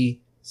usually the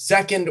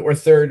second or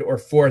third or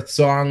fourth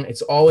song.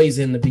 It's always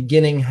in the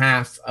beginning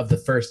half of the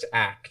first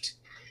act.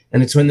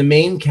 And it's when the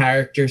main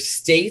character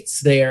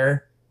states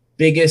their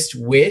biggest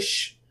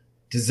wish,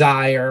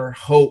 desire,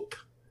 hope.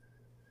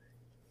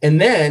 And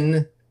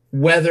then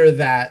whether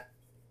that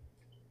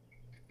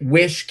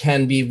wish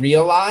can be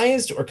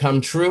realized or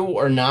come true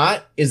or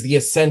not is the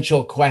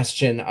essential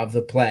question of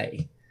the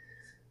play.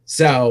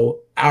 So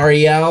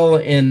Ariel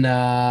in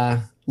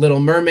Little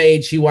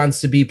Mermaid, she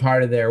wants to be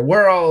part of their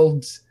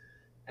world.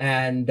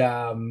 And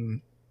I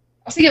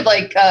was thinking of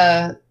like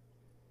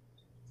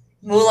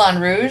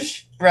Moulin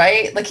Rouge,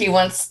 right? Like he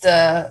wants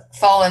to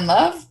fall in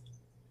love.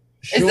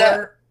 sure. Is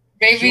that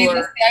maybe Sure.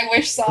 that's the I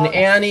Wish song? And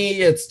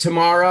Annie, it's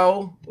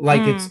tomorrow.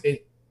 Like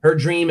her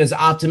dream is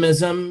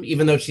optimism,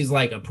 even though she's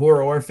like a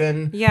poor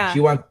orphan. Yeah. She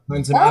wants to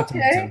find some Okay.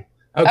 optimism.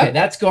 Okay,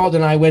 that's called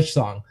an I Wish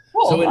song.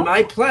 Cool. So in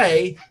my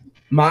play,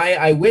 my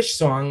I Wish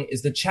song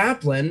is the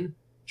chaplain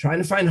trying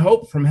to find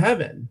hope from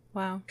heaven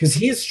Wow. because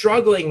he is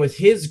struggling with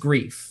his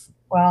grief.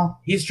 Wow.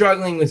 He's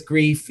struggling with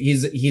grief.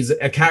 He's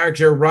a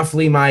character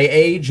roughly my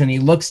age, and he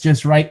looks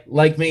just right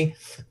like me.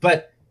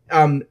 But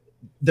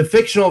the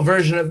fictional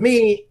version of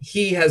me,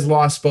 he has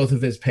lost both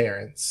of his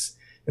parents.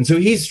 And so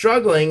he's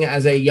struggling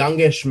as a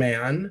youngish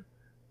man,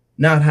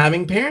 not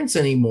having parents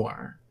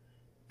anymore.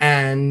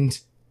 And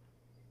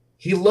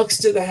he looks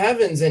to the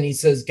heavens and he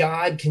says,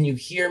 God, can you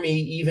hear me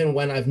even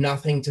when I've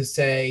nothing to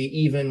say,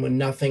 even when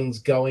nothing's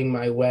going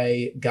my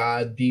way?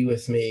 God, be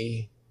with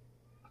me.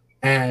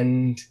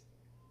 And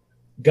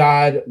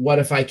God, what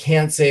if I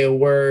can't say a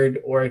word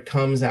or it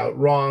comes out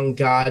wrong?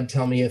 God,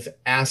 tell me if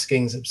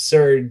asking's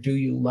absurd. Do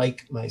you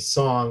like my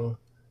song?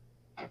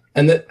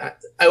 And that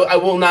I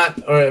will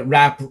not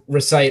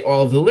recite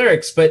all of the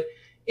lyrics, but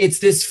it's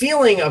this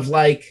feeling of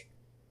like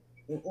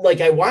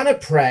I want to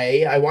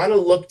pray, I want to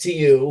look to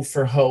you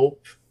for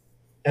hope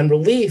and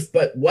relief,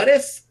 but what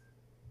if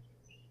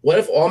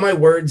all my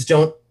words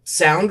don't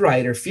sound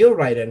right or feel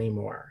right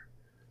anymore?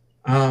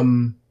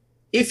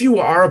 If you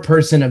are a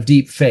person of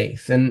deep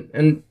faith,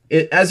 and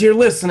as you're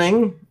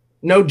listening,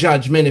 no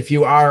judgment if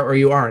you are or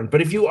you aren't,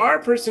 but if you are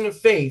a person of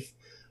faith,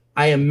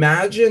 I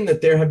imagine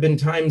that there have been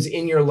times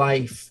in your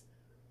life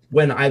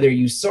when either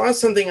you saw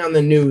something on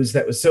the news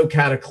that was so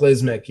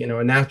cataclysmic,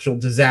 a natural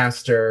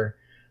disaster,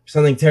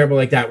 something terrible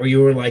like that, where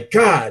you were like,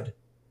 God,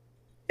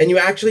 and you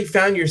actually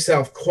found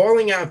yourself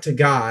calling out to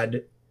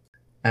God,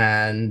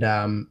 and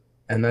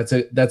that's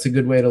a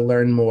good way to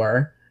learn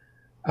more.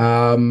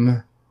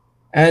 And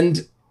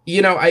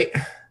I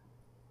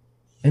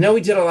know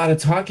we did a lot of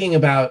talking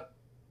about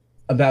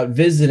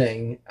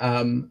visiting.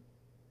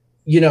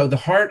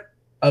 The heart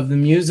of the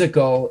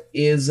musical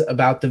is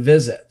about the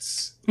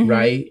visits,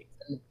 right?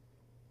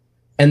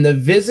 And the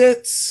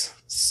visits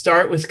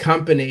start with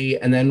company,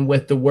 and then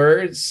with the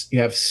words, you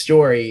have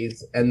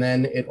stories, and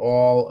then it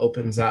all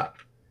opens up.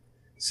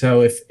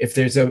 So if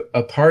there's a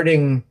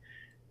parting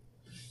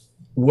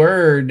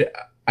word,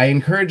 I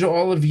encourage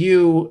all of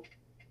you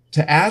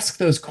to ask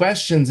those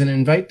questions and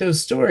invite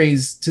those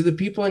stories to the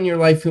people in your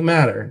life who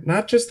matter,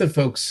 not just the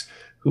folks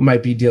who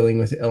might be dealing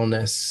with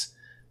illness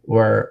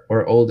or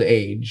old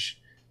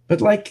age,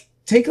 but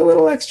take a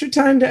little extra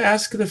time to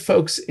ask the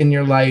folks in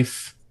your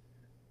life,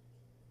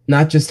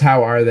 not just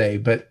how are they,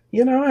 but,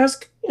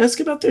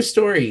 ask about their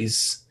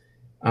stories.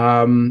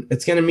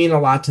 It's going to mean a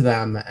lot to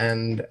them.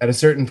 And at a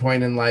certain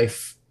point in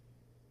life,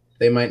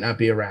 they might not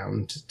be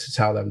around to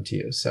tell them to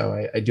you.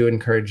 So I do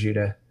encourage you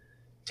to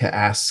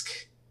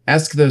ask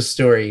those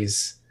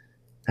stories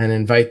and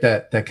invite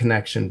that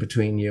connection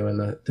between you and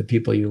the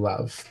people you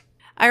love.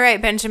 All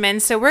right, Benjamin.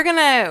 So we're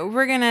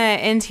gonna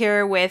end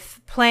here with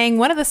playing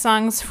one of the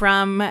songs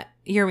from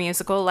your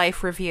musical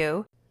Life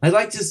Review. I'd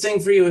like to sing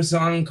for you a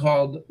song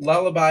called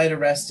Lullaby to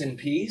Rest in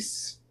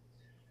Peace.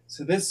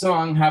 So this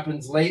song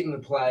happens late in the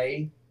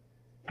play.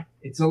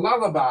 It's a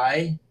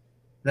lullaby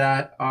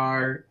that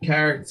our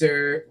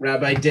character,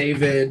 Rabbi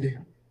David,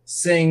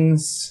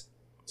 sings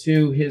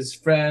to his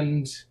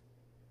friend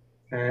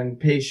and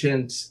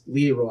patient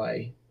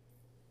Leroy.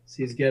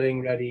 So he's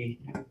getting ready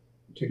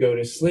to go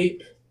to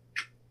sleep,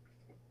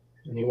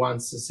 and he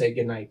wants to say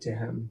goodnight to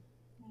him.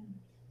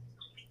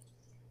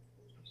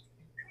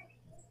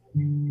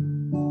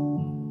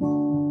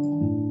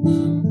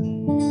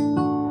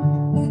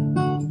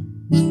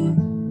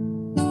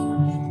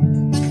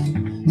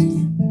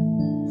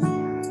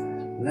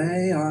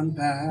 Lay on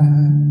back,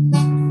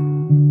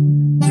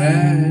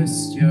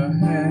 rest your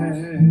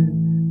head,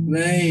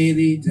 lay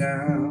thee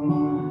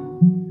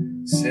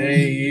down,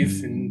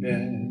 safe in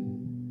bed.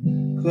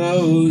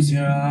 Close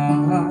your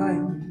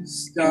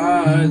eyes,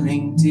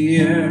 darling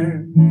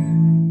dear,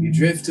 you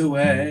drift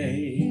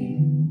away,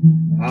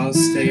 I'll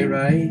stay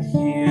right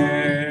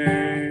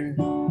here.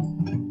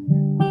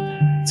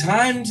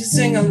 Time to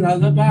sing a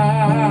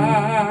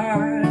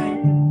lullaby,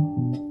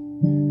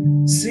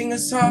 sing a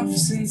soft,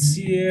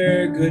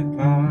 sincere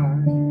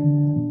goodbye,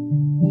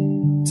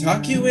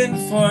 tuck you in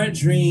for a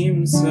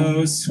dream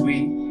so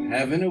sweet,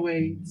 heaven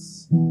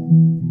awaits,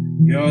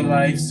 your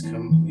life's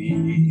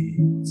complete.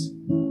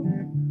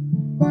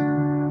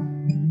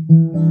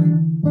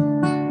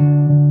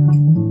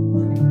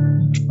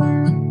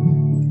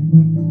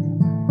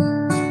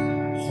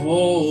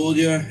 Hold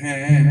your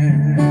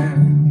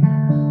hand,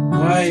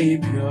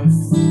 wipe your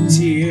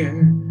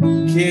tear,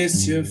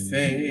 kiss your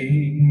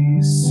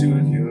face,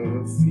 soothe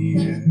your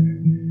fear.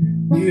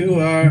 You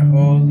are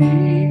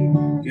holy,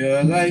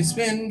 your life's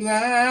been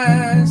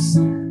blessed.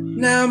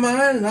 Now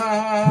my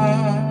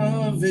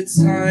love,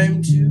 it's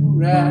time to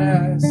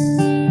rest.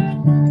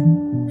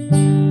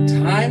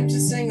 Time to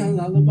sing a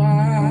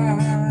lullaby,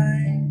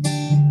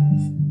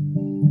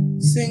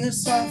 sing a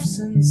soft,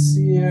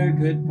 sincere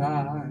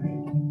goodbye,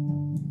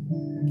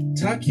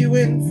 tuck you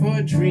in for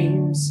a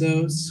dream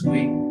so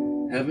sweet,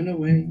 heaven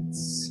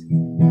awaits,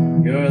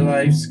 your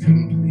life's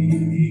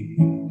complete.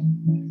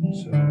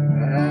 So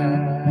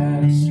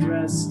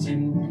rest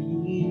in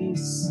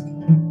peace,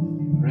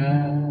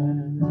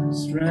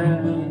 rest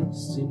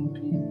in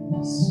peace,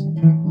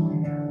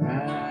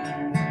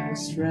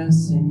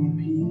 rest in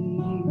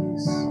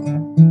peace,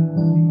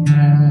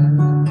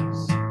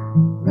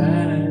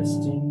 rest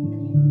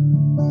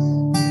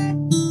in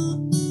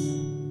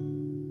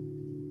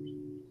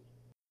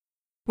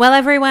Well,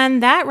 everyone,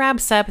 that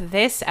wraps up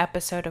this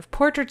episode of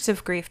Portraits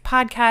of Grief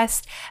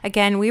podcast.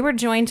 Again, we were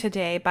joined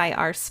today by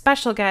our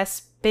special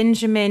guest,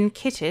 Benjamin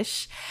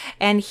Kittish,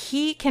 and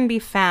he can be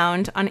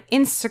found on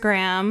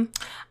Instagram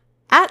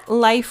at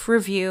Life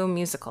Review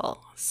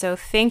Musical. So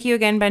thank you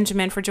again,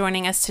 Benjamin, for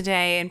joining us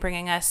today and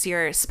bringing us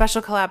your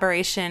special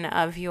collaboration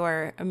of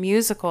your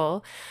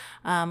musical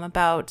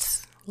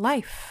about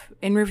life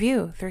in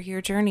review through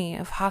your journey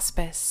of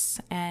hospice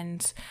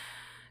and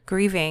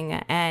grieving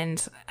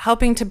and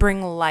helping to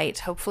bring light.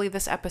 Hopefully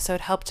this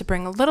episode helped to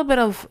bring a little bit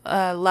of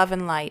love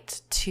and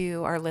light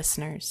to our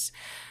listeners.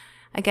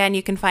 Again,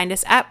 you can find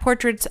us at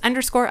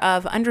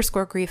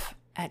portraits_of_grief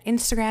at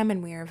Instagram,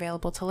 and we are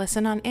available to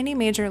listen on any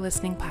major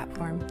listening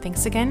platform.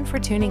 Thanks again for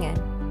tuning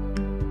in.